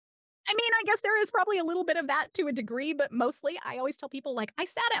 I mean, I guess there is probably a little bit of that to a degree, but mostly I always tell people like I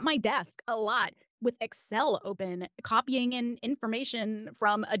sat at my desk a lot with Excel open, copying in information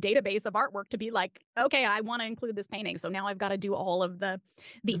from a database of artwork to be like, okay, I want to include this painting. So now I've got to do all of the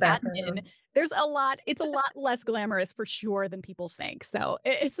The admin. background. There's a lot, it's a lot less glamorous for sure than people think. So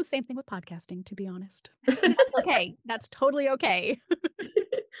it's the same thing with podcasting, to be honest. And that's okay. That's totally okay.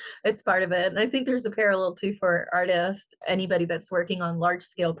 It's part of it. And I think there's a parallel too for artists, anybody that's working on large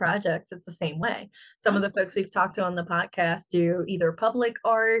scale projects. It's the same way. Some of the folks we've talked to on the podcast do either public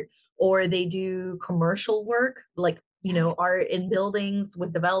art or they do commercial work, like Yes. art in buildings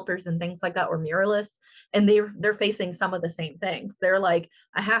with developers and things like that, or muralists. And they're facing some of the same things. They're like,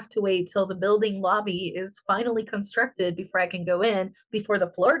 I have to wait till the building lobby is finally constructed before I can go in, before the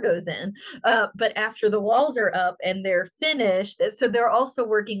floor goes in. But after the walls are up and they're finished, so they're also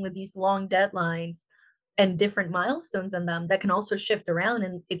working with these long deadlines and different milestones in them that can also shift around,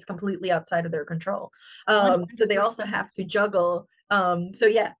 and it's completely outside of their control. So they also 100%. have to juggle. So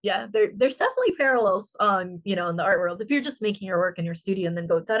yeah, there's definitely parallels on, in the art world. If you're just making your work in your studio and then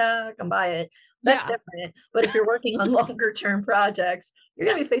go, ta-da, come buy it, that's Yeah. different. But if you're working on longer term projects, you're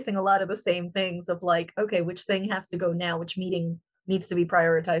going to be facing a lot of the same things of like, okay, which thing has to go now? Which meeting needs to be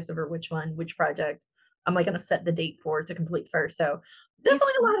prioritized over which one, which project am I going to set the date for to complete first? So It's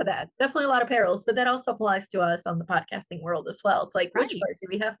definitely a lot of that. Definitely a lot of perils, but that also applies to us on the podcasting world as well. It's like, which right. part do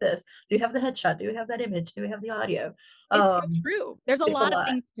we have this? Do we have the headshot? Do we have that image? Do we have the audio? It's so Um, true. There's a it's a lot of lot.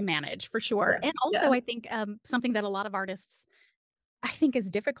 things to manage for sure. Yeah. And Yeah. also I think something that a lot of artists I think is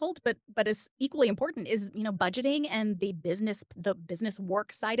difficult, but is equally important is, budgeting and the business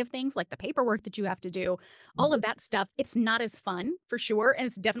work side of things, like the paperwork that you have to do, all of that stuff. It's not as fun for sure. And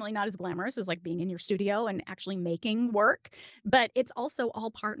it's definitely not as glamorous as like being in your studio and actually making work, but it's also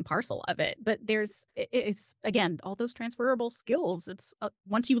all part and parcel of it. But it's again, all those transferable skills. It's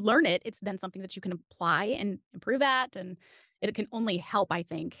once you learn it, it's then something that you can apply and improve that. And it can only help, I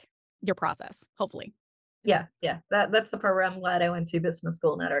think, your process, hopefully. Yeah. Yeah. That's the program. I'm glad I went to business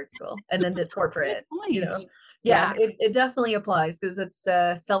school, not art school, and then did Good corporate, point. Yeah, Yeah. it definitely applies because it's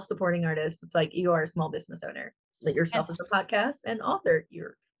self-supporting artist. It's like you are a small business owner, like And yourself as a podcast and author. You're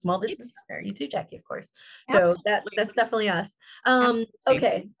a small business it's owner. You too, Jackie, of course. So absolutely, that's definitely us. absolutely.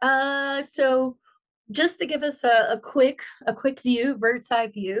 Okay. So just to give us a quick view, bird's eye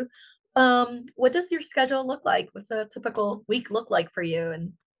view, what does your schedule look like? What's a typical week look like for you?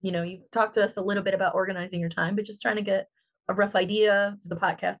 And you've talked to us a little bit about organizing your time, but just trying to get a rough idea. Is the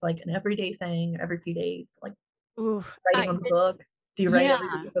podcast like an everyday thing, every few days, like Ooh, writing I on the this book? Do you write yeah. every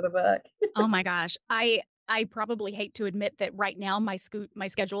day for the book? Oh my gosh. I probably hate to admit that right now my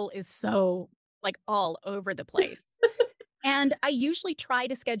schedule is so, like, all over the place. And I usually try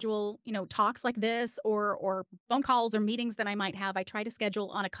to schedule, talks like this or phone calls or meetings that I might have. I try to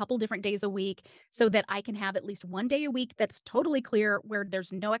schedule on a couple different days a week so that I can have at least one day a week that's totally clear where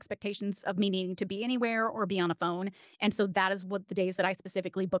there's no expectations of me needing to be anywhere or be on a phone. And so that is what the days that I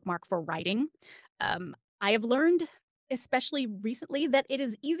specifically bookmark for writing. I have learned, especially recently, that it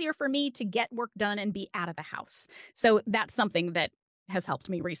is easier for me to get work done and be out of the house. So that's something that has helped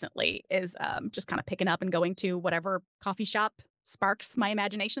me recently is just kind of picking up and going to whatever coffee shop sparks my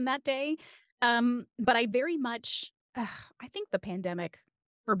imagination that day. But I very much, I think the pandemic,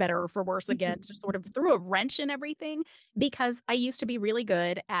 for better or for worse, again, just sort of threw a wrench in everything because I used to be really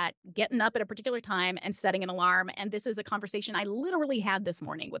good at getting up at a particular time and setting an alarm. And this is a conversation I literally had this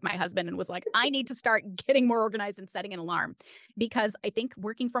morning with my husband and was like, I need to start getting more organized and setting an alarm because I think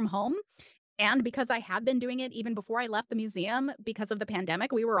working from home and because I have been doing it even before I left the museum because of the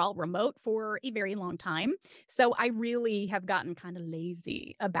pandemic, we were all remote for a very long time. So I really have gotten kind of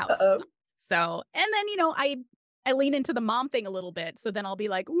lazy about Uh-oh. stuff. So, and then, I lean into the mom thing a little bit. So then I'll be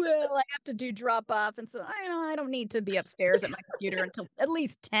like, well, I have to do drop off. And so I don't need to be upstairs at my computer until at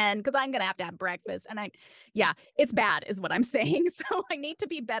least 10 because I'm going to have breakfast. And yeah, it's bad is what I'm saying. So I need to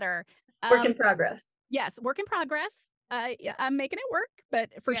be better. Work in Um, progress. Yes, work in progress. Yeah, I'm making it work, but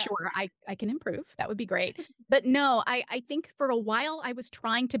for Yeah. sure, I can improve. That would be great. But no, I think for a while I was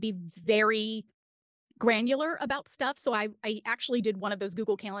trying to be very granular about stuff. So I actually did one of those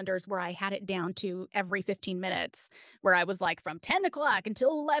Google calendars where I had it down to every 15 minutes, where I was like, from 10 o'clock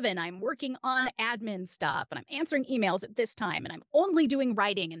until 11, I'm working on admin stuff and I'm answering emails at this time and I'm only doing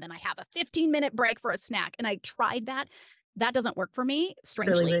writing. And then I have a 15-minute break for a snack. And I tried that. That doesn't work for me, It's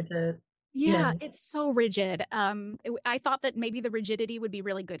really strangely. rigid. Yeah. Yeah, it's so rigid. I thought that maybe the rigidity would be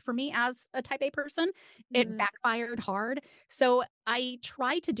really good for me as a type A person. It Mhm. backfired hard. So I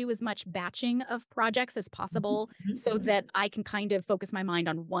try to do as much batching of projects as Mhm, possible mhm. so that I can kind of focus my mind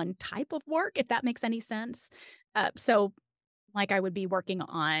on one type of work, if that makes any sense. So like I would be working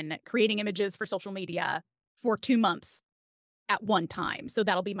on creating images for social media for 2 months at one time. So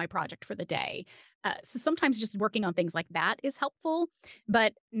that'll be my project for the day. So sometimes just working on things like that is helpful.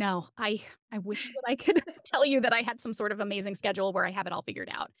 But no, I wish that I could tell you that I had some sort of amazing schedule where I have it all figured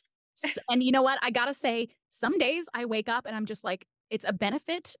out. And you know what? I gotta say, some days I wake up and I'm just like, it's a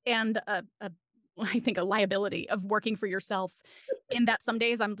benefit and I think a liability of working for yourself. In that some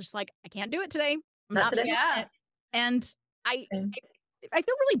days I'm just like, I can't do it today. I'm Not not today. feeling Yeah. it. And I Same. I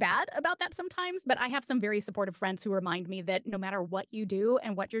feel really bad about that sometimes, but I have some very supportive friends who remind me that no matter what you do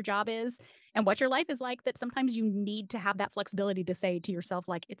and what your job is and what your life is like, that sometimes you need to have that flexibility to say to yourself,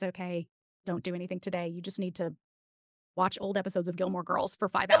 like, it's okay. Don't do anything today. You just need to watch old episodes of Gilmore Girls for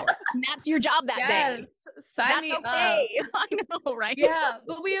 5 hours. And that's your job that day. Yes. Sign That's me up. okay. I know, right? Yeah,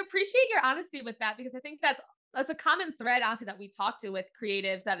 but we appreciate your honesty with that because I think that's a common thread, honestly, that we talk to with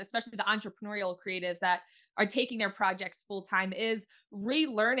creatives, that especially the entrepreneurial creatives that are taking their projects full time, is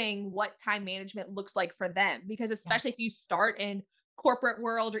relearning what time management looks like for them. Because Yeah. especially if you start in corporate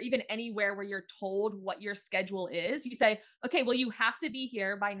world or even anywhere where you're told what your schedule is, you say, okay, well, you have to be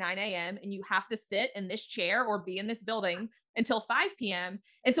here by 9 a.m. and you have to sit in this chair or be in this building until 5 p.m.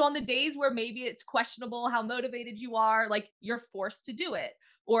 And so on the days where maybe it's questionable how motivated you are, like you're forced to do it.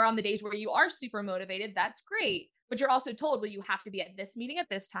 Or on the days where you are super motivated, that's great. But you're also told, well, you have to be at this meeting at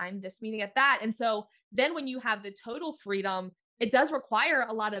this time, this meeting at that. And so then when you have the total freedom, it does require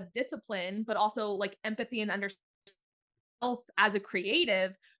a lot of discipline, but also like empathy and understanding as a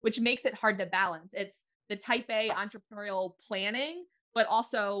creative, which makes it hard to balance. It's the type A entrepreneurial planning, but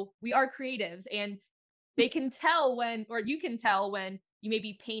also we are creatives and they can tell when, or you can tell when you may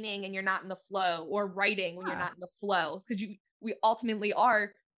be painting and you're not in the flow, or writing when you're Yeah. not in the flow. Because we ultimately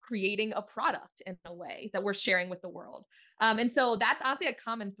are creating a product in a way that we're sharing with the world. And so that's honestly a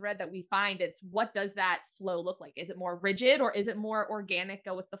common thread that we find. It's what does that flow look like? Is it more rigid or is it more organic,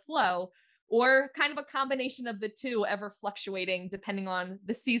 go with the flow? Or kind of a combination of the two, ever fluctuating depending on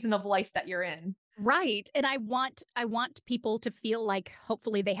the season of life that you're in. Right. And I want people to feel like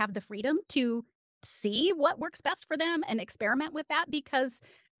hopefully they have the freedom to see what works best for them and experiment with that because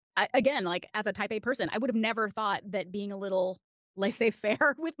again, like as a type A person, I would have never thought that being a little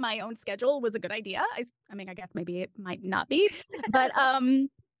laissez-faire with my own schedule was a good idea. I mean, I guess maybe it might not be, but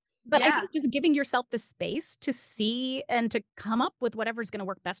but I Yeah. think just giving yourself the space to see and to come up with whatever's going to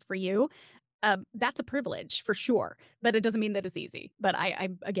work best for you, that's a privilege for sure. But it doesn't mean that it's easy. But I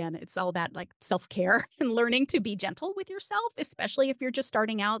again, it's all about like self-care and learning to be gentle with yourself, especially if you're just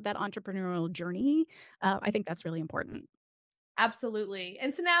starting out that entrepreneurial journey. I think that's really important. Absolutely.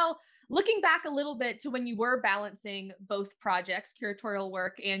 And so now looking back a little bit to when you were balancing both projects, curatorial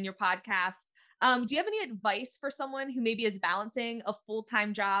work and your podcast, do you have any advice for someone who maybe is balancing a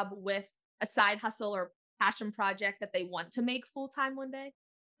full-time job with a side hustle or passion project that they want to make full-time one day?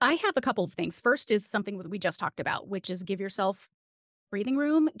 I have a couple of things. First is something that we just talked about, which is give yourself breathing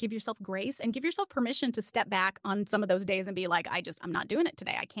room, give yourself grace, and give yourself permission to step back on some of those days and be like, I'm not doing it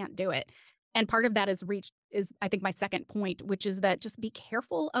today. I can't do it. And part of that is I think my second point, which is that just be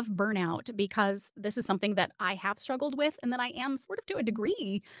careful of burnout because this is something that I have struggled with and that I am sort of to a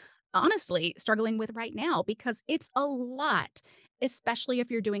degree, honestly, struggling with right now because it's a lot, especially if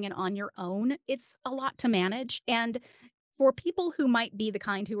you're doing it on your own. It's a lot to manage. And for people who might be the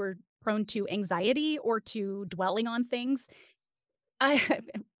kind who are prone to anxiety or to dwelling on things, I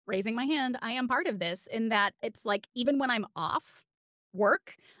raising my hand, I am part of this in that it's like even when I'm off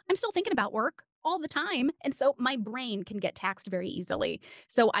work, I'm still thinking about work all the time. And so my brain can get taxed very easily.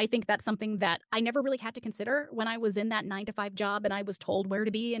 So I think that's something that I never really had to consider when I was in that 9 to 5 job and I was told where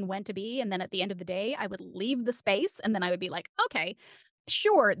to be and when to be. And then at the end of the day, I would leave the space and then I would be like, okay,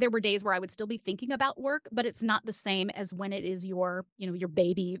 sure, there were days where I would still be thinking about work, but it's not the same as when it is your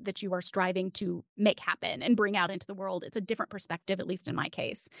baby that you are striving to make happen and bring out into the world. It's a different perspective, at least in my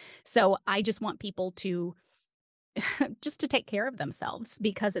case. So I just want people to just to take care of themselves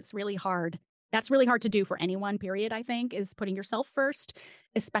because it's really hard. That's really hard to do for anyone, period, I think, is putting yourself first,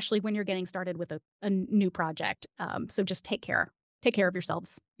 especially when you're getting started with a new project. So just take care. take care of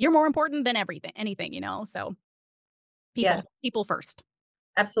yourselves. You're more important than anything, so Yeah. people first.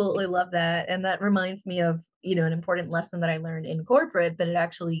 Absolutely love that. And that reminds me of, an important lesson that I learned in corporate, but it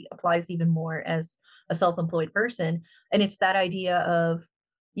actually applies even more as a self-employed person. And it's that idea of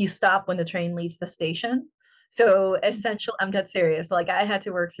you stop when the train leaves the station. So essential, I'm dead serious. Like I had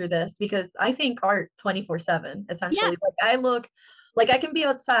to work through this because I think art 24/7, essentially. Yes. Like I can be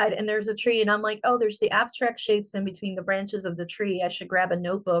outside and there's a tree and I'm like, oh, there's the abstract shapes in between the branches of the tree. I should grab a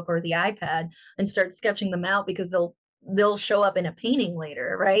notebook or the iPad and start sketching them out because they'll show up in a painting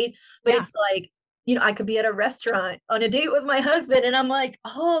later, right? But Yeah. it's like, I could be at a restaurant on a date with my husband and I'm like,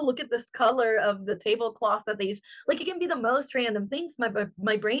 oh, look at this color of the tablecloth that they use. Like it can be the most random things.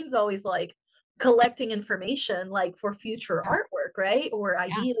 My brain's always like collecting information like for future Yeah. artwork, right? Or Yeah.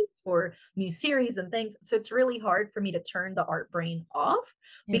 ideas for new series and things. So it's really hard for me to turn the art brain off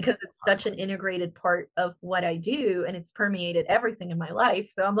because It's so it's hard. such an integrated part of what I do and it's permeated everything in my life.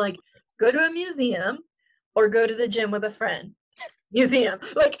 So I'm like, go to a museum or go to the gym with a friend. Museum.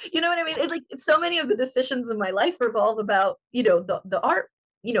 Like, you know what I mean? It's like so many of the decisions in my life revolve about, the art,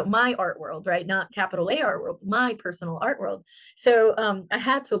 my art world, right? Not capital A art world, my personal art world. So I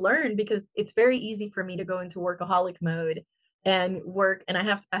had to learn because it's very easy for me to go into workaholic mode and work and I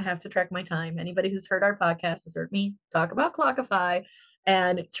have to track my time. Anybody who's heard our podcast has heard me talk about Clockify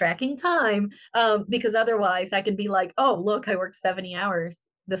and tracking time because otherwise I can be like, oh, look, I worked 70 hours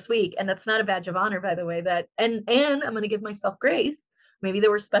this week, and that's not a badge of honor, by the way. That and I'm going to give myself grace. Maybe there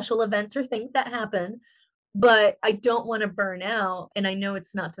were special events or things that happened, but I don't want to burn out, and I know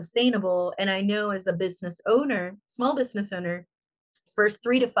it's not sustainable. And I know as a business owner, small business owner, first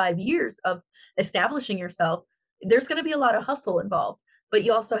 3 to 5 years of establishing yourself, there's going to be a lot of hustle involved, but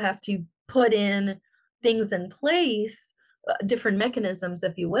you also have to put in things in place, different mechanisms,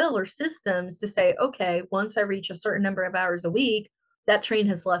 if you will, or systems to say, okay, once I reach a certain number of hours a week, that train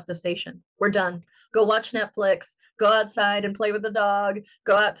has left the station. We're done. Go watch Netflix, go outside and play with the dog,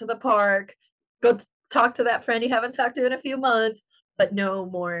 go out to the park, go talk to that friend you haven't talked to in a few months, but no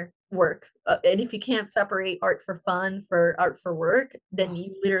more work. And if you can't separate art for fun for art for work, then Oh,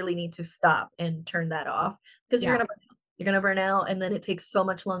 you literally need to stop and turn that off because you're yeah. gonna burn out. You're gonna burn out, and then it takes so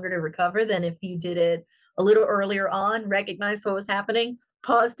much longer to recover than if you did it a little earlier on, recognized what was happening,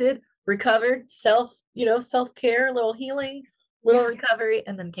 paused it, recovered, self care, a little healing, little Yeah. recovery,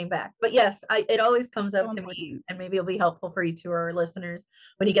 and then came back. But yes, it always comes So up to me, important. and maybe it'll be helpful for you two or our listeners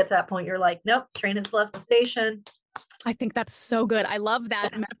when you get to that point. You're like, nope, train has left the station. I think that's so good. I love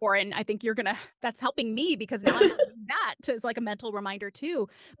that metaphor, and I think that's helping me because now I'm doing that as like a mental reminder too.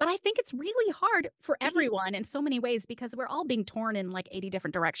 But I think it's really hard for everyone in so many ways because we're all being torn in like 80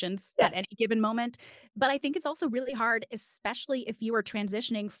 different directions at Yes. any given moment. But I think it's also really hard, especially if you are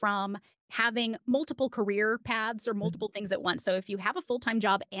transitioning from having multiple career paths or Mhm. multiple things at once. So if you have a full-time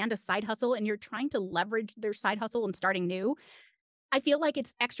job and a side hustle and you're trying to leverage their side hustle and starting new, I feel like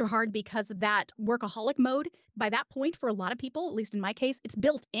it's extra hard because that workaholic mode, by that point, for a lot of people, at least in my case, it's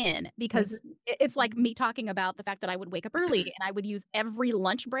built in because Mhm. it's like me talking about the fact that I would wake up early and I would use every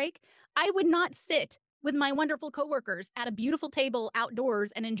lunch break. I would not sit with my wonderful coworkers at a beautiful table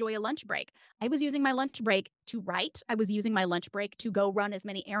outdoors and enjoy a lunch break. I was using my lunch break to write. I was using my lunch break to go run as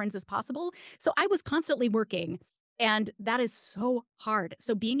many errands as possible. So I was constantly working. And that is so hard.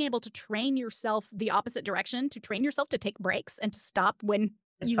 So being able to train yourself the opposite direction, to train yourself to take breaks and to stop when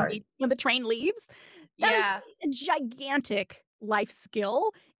It's hard. when the train leaves, that is Yeah. a gigantic life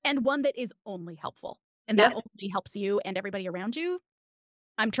skill and one that is only helpful. And that Yeah. only helps you and everybody around you.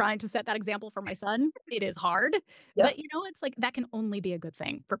 I'm trying to set that example for my son. It is hard, but Yep. it's like that can only be a good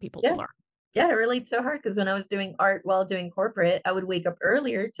thing for people to Yeah. learn. Yeah, it relates so hard because when I was doing art while doing corporate, I would wake up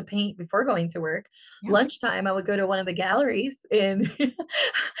earlier to paint before going to work. Yeah. Lunchtime, I would go to one of the galleries in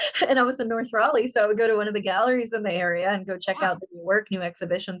and I was in North Raleigh, so I would go to one of the galleries in the area and go check Yeah. out the new work, new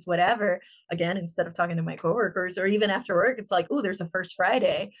exhibitions, whatever. Again, instead of talking to my coworkers or even after work, it's like, oh, there's a first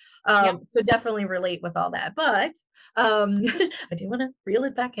Friday. Yeah. So definitely relate with all that. But I do want to reel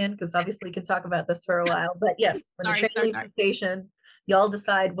it back in because obviously we can talk about this for a while. But yes, when the Sorry, train sorry, leaves sorry. the station, y'all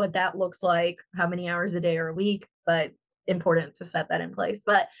decide what that looks like, how many hours a day or a week, but important to set that in place.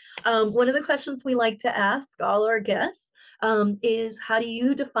 But one of the questions we like to ask all our guests is how do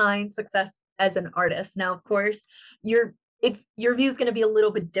you define success as an artist? Now, of course, your view is going to be a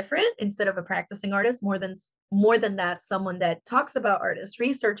little bit different. Instead of a practicing artist, more than that, someone that talks about artists,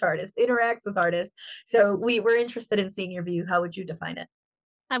 research artists, interacts with artists. So we're interested in seeing your view. How would you define it?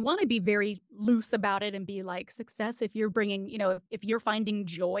 I want to be very loose about it and be like success. If you're bringing, if you're finding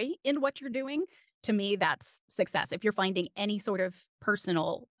joy in what you're doing, to me, that's success. If you're finding any sort of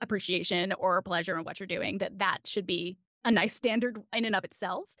personal appreciation or pleasure in what you're doing, that should be a nice standard in and of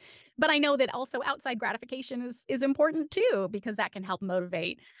itself. But I know that also outside gratification is important too, because that can help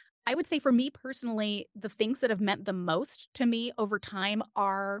motivate. I would say for me personally, the things that have meant the most to me over time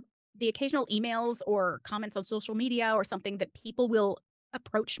are the occasional emails or comments on social media or something that people will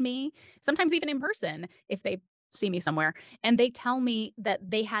approach me, sometimes even in person if they see me somewhere, and they tell me that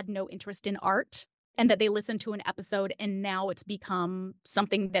they had no interest in art and that they listened to an episode and now it's become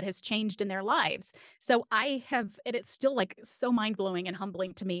something that has changed in their lives. So I have, and it's still like so mind blowing and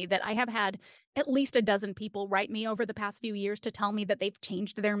humbling to me that I have had at least a dozen people write me over the past few years to tell me that they've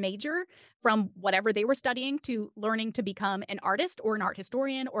changed their major from whatever they were studying to learning to become an artist or an art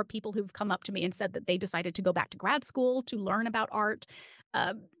historian, or people who've come up to me and said that they decided to go back to grad school to learn about art.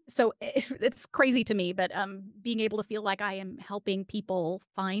 So it's crazy to me, but being able to feel like I am helping people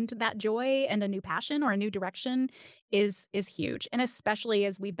find that joy and a new passion or a new direction is huge. And especially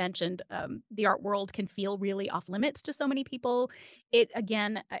as we mentioned, the art world can feel really off limits to so many people. It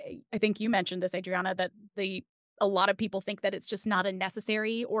again, I think you mentioned this, Adriana, that a lot of people think that it's just not a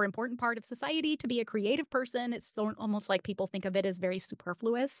necessary or important part of society to be a creative person. It's almost like people think of it as very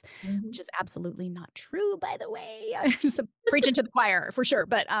superfluous, Mhm. which is absolutely not true, by the way. Just preaching to the choir for sure.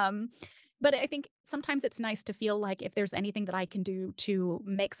 But I think sometimes it's nice to feel like if there's anything that I can do to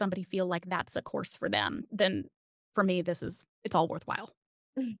make somebody feel like that's a course for them, then for me, it's all worthwhile.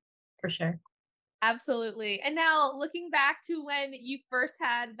 For sure. Absolutely. And now looking back to when you first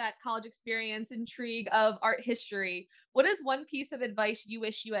had that college experience intrigue of art history, what is one piece of advice you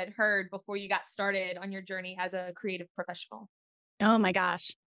wish you had heard before you got started on your journey as a creative professional? Oh my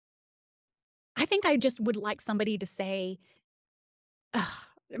gosh. I think I just would like somebody to say, ugh,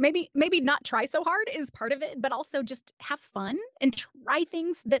 maybe not try so hard is part of it, but also just have fun and try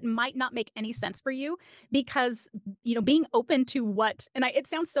things that might not make any sense for you because, being open to what, and it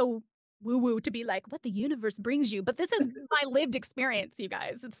sounds so woo woo to be like what the universe brings you, but this is my lived experience, you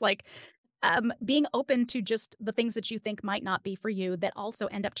guys. It's like being open to just the things that you think might not be for you that also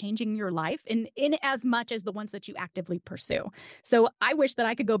end up changing your life in as much as the ones that you actively pursue. So I wish that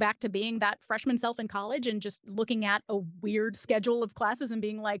I could go back to being that freshman self in college and just looking at a weird schedule of classes and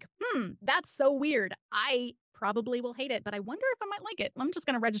being like, that's so weird. I probably will hate it, but I wonder if I might like it. I'm just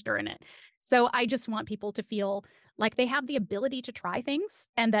going to register in it. So I just want people to feel like they have the ability to try things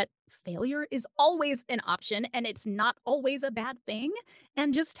and that failure is always an option and it's not always a bad thing,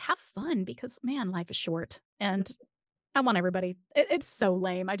 and just have fun because man, life is short. And I want everybody. It's so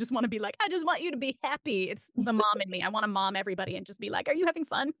lame. I just want to be like, I just want you to be happy. It's the mom in me. I want to mom everybody and just be like, are you having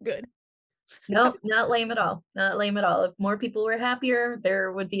fun? Good. No, not lame at all. Not lame at all. If more people were happier,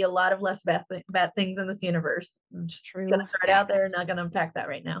 there would be a lot of less bad things in this universe. I'm just gonna True. throw it Yeah. out there, not gonna unpack that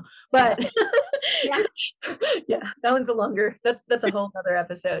right now. Yeah. But Yeah. yeah, that one's that's a whole other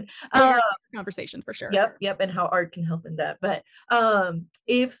episode. Very conversation for sure. Yep, and how art can help in that. But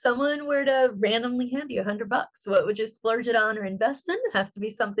if someone were to randomly hand you $100, what would you splurge it on or invest in? It has to be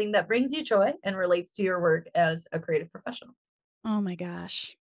something that brings you joy and relates to your work as a creative professional. Oh my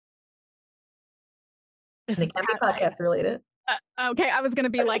gosh. And it can be podcast related. Okay, I was gonna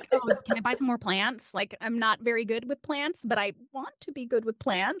be like, oh, can I buy some more plants? Like, I'm not very good with plants, but I want to be good with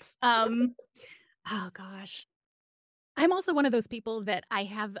plants. Oh gosh. I'm also one of those people that I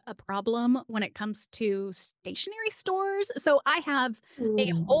have a problem when it comes to stationery stores. So I have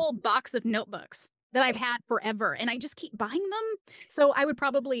a Ooh. whole box of notebooks that I've had forever and I just keep buying them. So I would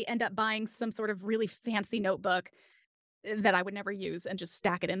probably end up buying some sort of really fancy notebook that I would never use and just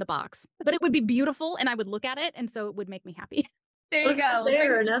stack it in the box. But it would be beautiful and I would look at it and so it would make me happy. There you Let's go. say,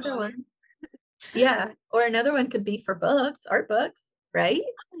 or Brings another joy. one. Yeah, or another one could be for books, art books, right?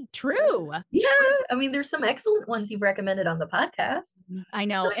 True. Yeah, I mean, there's some excellent ones you've recommended on the podcast. I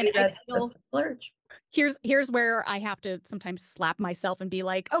know. So And maybe I that's feel the splurge. here's where I have to sometimes slap myself and be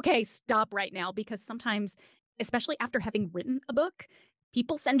like, okay, stop right now. Because sometimes, especially after having written a book,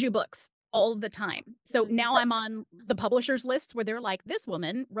 people send you books all the time. So now I'm on the publisher's list where they're like, this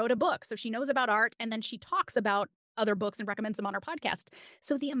woman wrote a book. So she knows about art and then she talks about other books and recommends them on her podcast.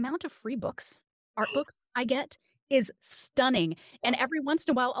 So the amount of free books, art books I get is stunning. And every once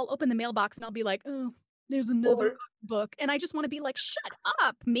in a while, I'll open the mailbox and I'll be like, oh, there's another Or book. And I just want to be like, shut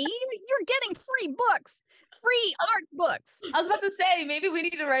up, me. You're getting free books, free art books. I was about to say, maybe we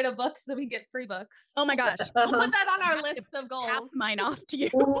need to write a book so that we get free books. Oh my gosh. We'll uh-huh. put that on I our have list of Pass goals. mine off to you.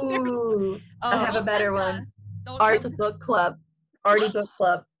 Ooh, I have a Don't better tempt one. us. Don't Art tempt book club. Arty book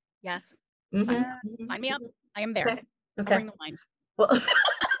club. Yes. Mhm, Sign me up. mhm. I am there. Okay. I'll Okay. bring the wine. Well,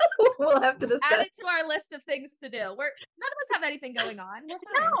 we'll have to Add discuss. it to our list of things to do. None of us have anything going on. We're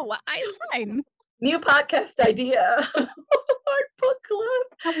fine. No, it's fine. New podcast idea. Art book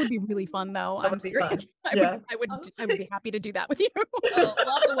club. That would be really fun, though. That I'm would be fun. serious. Yeah. I would be happy to do that with you. Oh,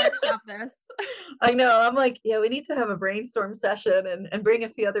 we'll have to workshop this. I know. I'm like, yeah, we need to have a brainstorm session and bring a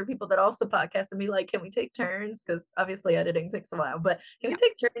few other people that also podcast and be like, can we take turns? Because obviously editing takes a while, but can we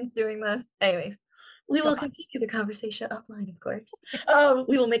take turns doing this? Anyways, we will continue the conversation offline, of course.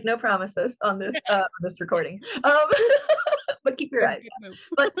 We will make no promises on this recording. But keep your eyes out.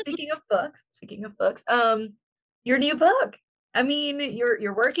 But speaking of books, your new book. I mean,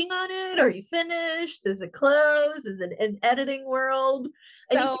 you're working on it. Are you finished? Is it closed? Is it in editing world?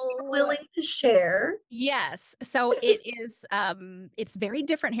 Anything you're willing to share? Yes. So it is, it's very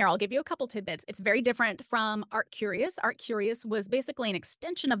different here. I'll give you a couple tidbits. It's very different from ArtCurious. ArtCurious was basically an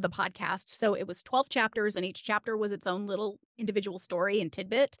extension of the podcast. So it was 12 chapters, and each chapter was its own little individual story and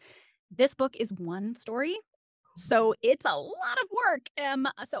tidbit. This book is one story. So it's a lot of work.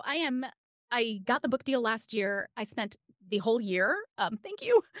 I got the book deal last year. I spent the whole year. Thank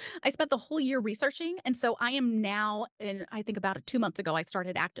you. I spent the whole year researching. And so I am now, and I think about 2 months ago, I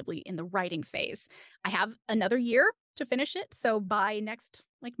started actively in the writing phase. I have another year to finish it. So by next,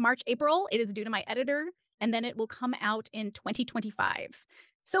 like March, April, it is due to my editor, and then it will come out in 2025.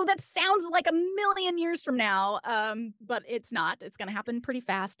 So that sounds like a million years from now, but it's not. It's going to happen pretty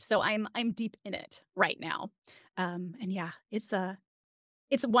fast. So I'm deep in it right now. And yeah, it's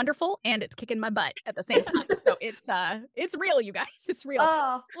wonderful, and it's kicking my butt at the same time. So it's real, you guys. It's real.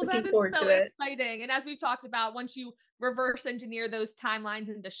 Oh, well, that is so exciting. And as we've talked about, once you reverse engineer those timelines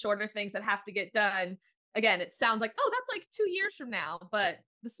into shorter things that have to get done, again, it sounds like, oh, that's like 2 years from now, but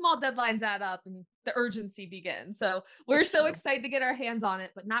the small deadlines add up and the urgency begins. So we're so excited to get our hands on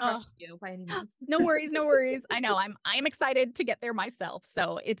it, but not rushing you by any means. No worries, no worries. I know I'm excited to get there myself.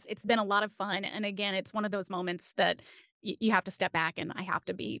 So it's been a lot of fun. And again, it's one of those moments that you have to step back, and I have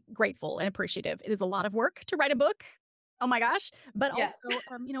to be grateful and appreciative. It is a lot of work to write a book. Oh my gosh. But also,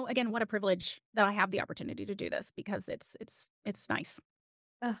 again, what a privilege that I have the opportunity to do this, because it's nice.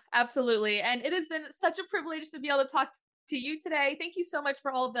 Absolutely. And it has been such a privilege to be able to talk to you today. Thank you so much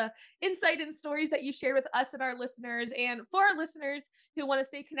for all the insight and stories that you've shared with us and our listeners. And for our listeners who want to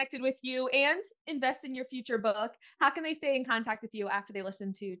stay connected with you and invest in your future book, how can they stay in contact with you after they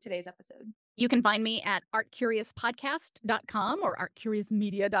listen to today's episode? You can find me at artcuriouspodcast.com or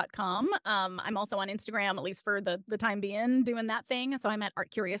artcuriousmedia.com. I'm also on Instagram, at least for the time being, doing that thing. So I'm at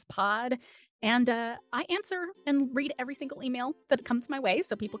artcuriouspod. And I answer and read every single email that comes my way,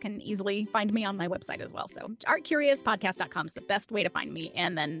 so people can easily find me on my website as well. So artcuriouspodcast.com is the best way to find me.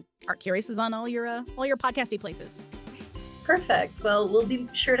 And then ArtCurious is on all your podcasty places. Perfect. Well, we'll be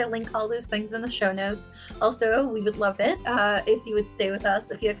sure to link all those things in the show notes. Also, we would love it if you would stay with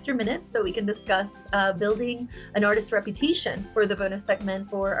us a few extra minutes so we can discuss building an artist reputation for the bonus segment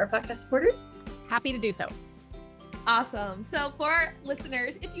for our podcast supporters. Happy to do so. Awesome. So for our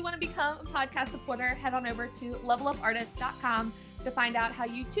listeners, if you want to become a podcast supporter, head on over to levelupartist.com to find out how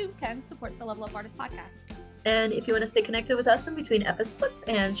you too can support the Level Up Artist podcast. And if you want to stay connected with us in between episodes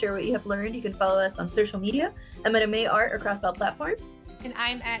and share what you have learned, you can follow us on social media. I'm at May Art across all platforms. And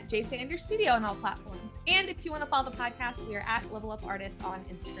I'm at J Sanders Studio on all platforms. And if you want to follow the podcast, we are at Level Up Artist on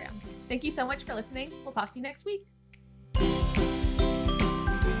Instagram. Thank you so much for listening. We'll talk to you next week.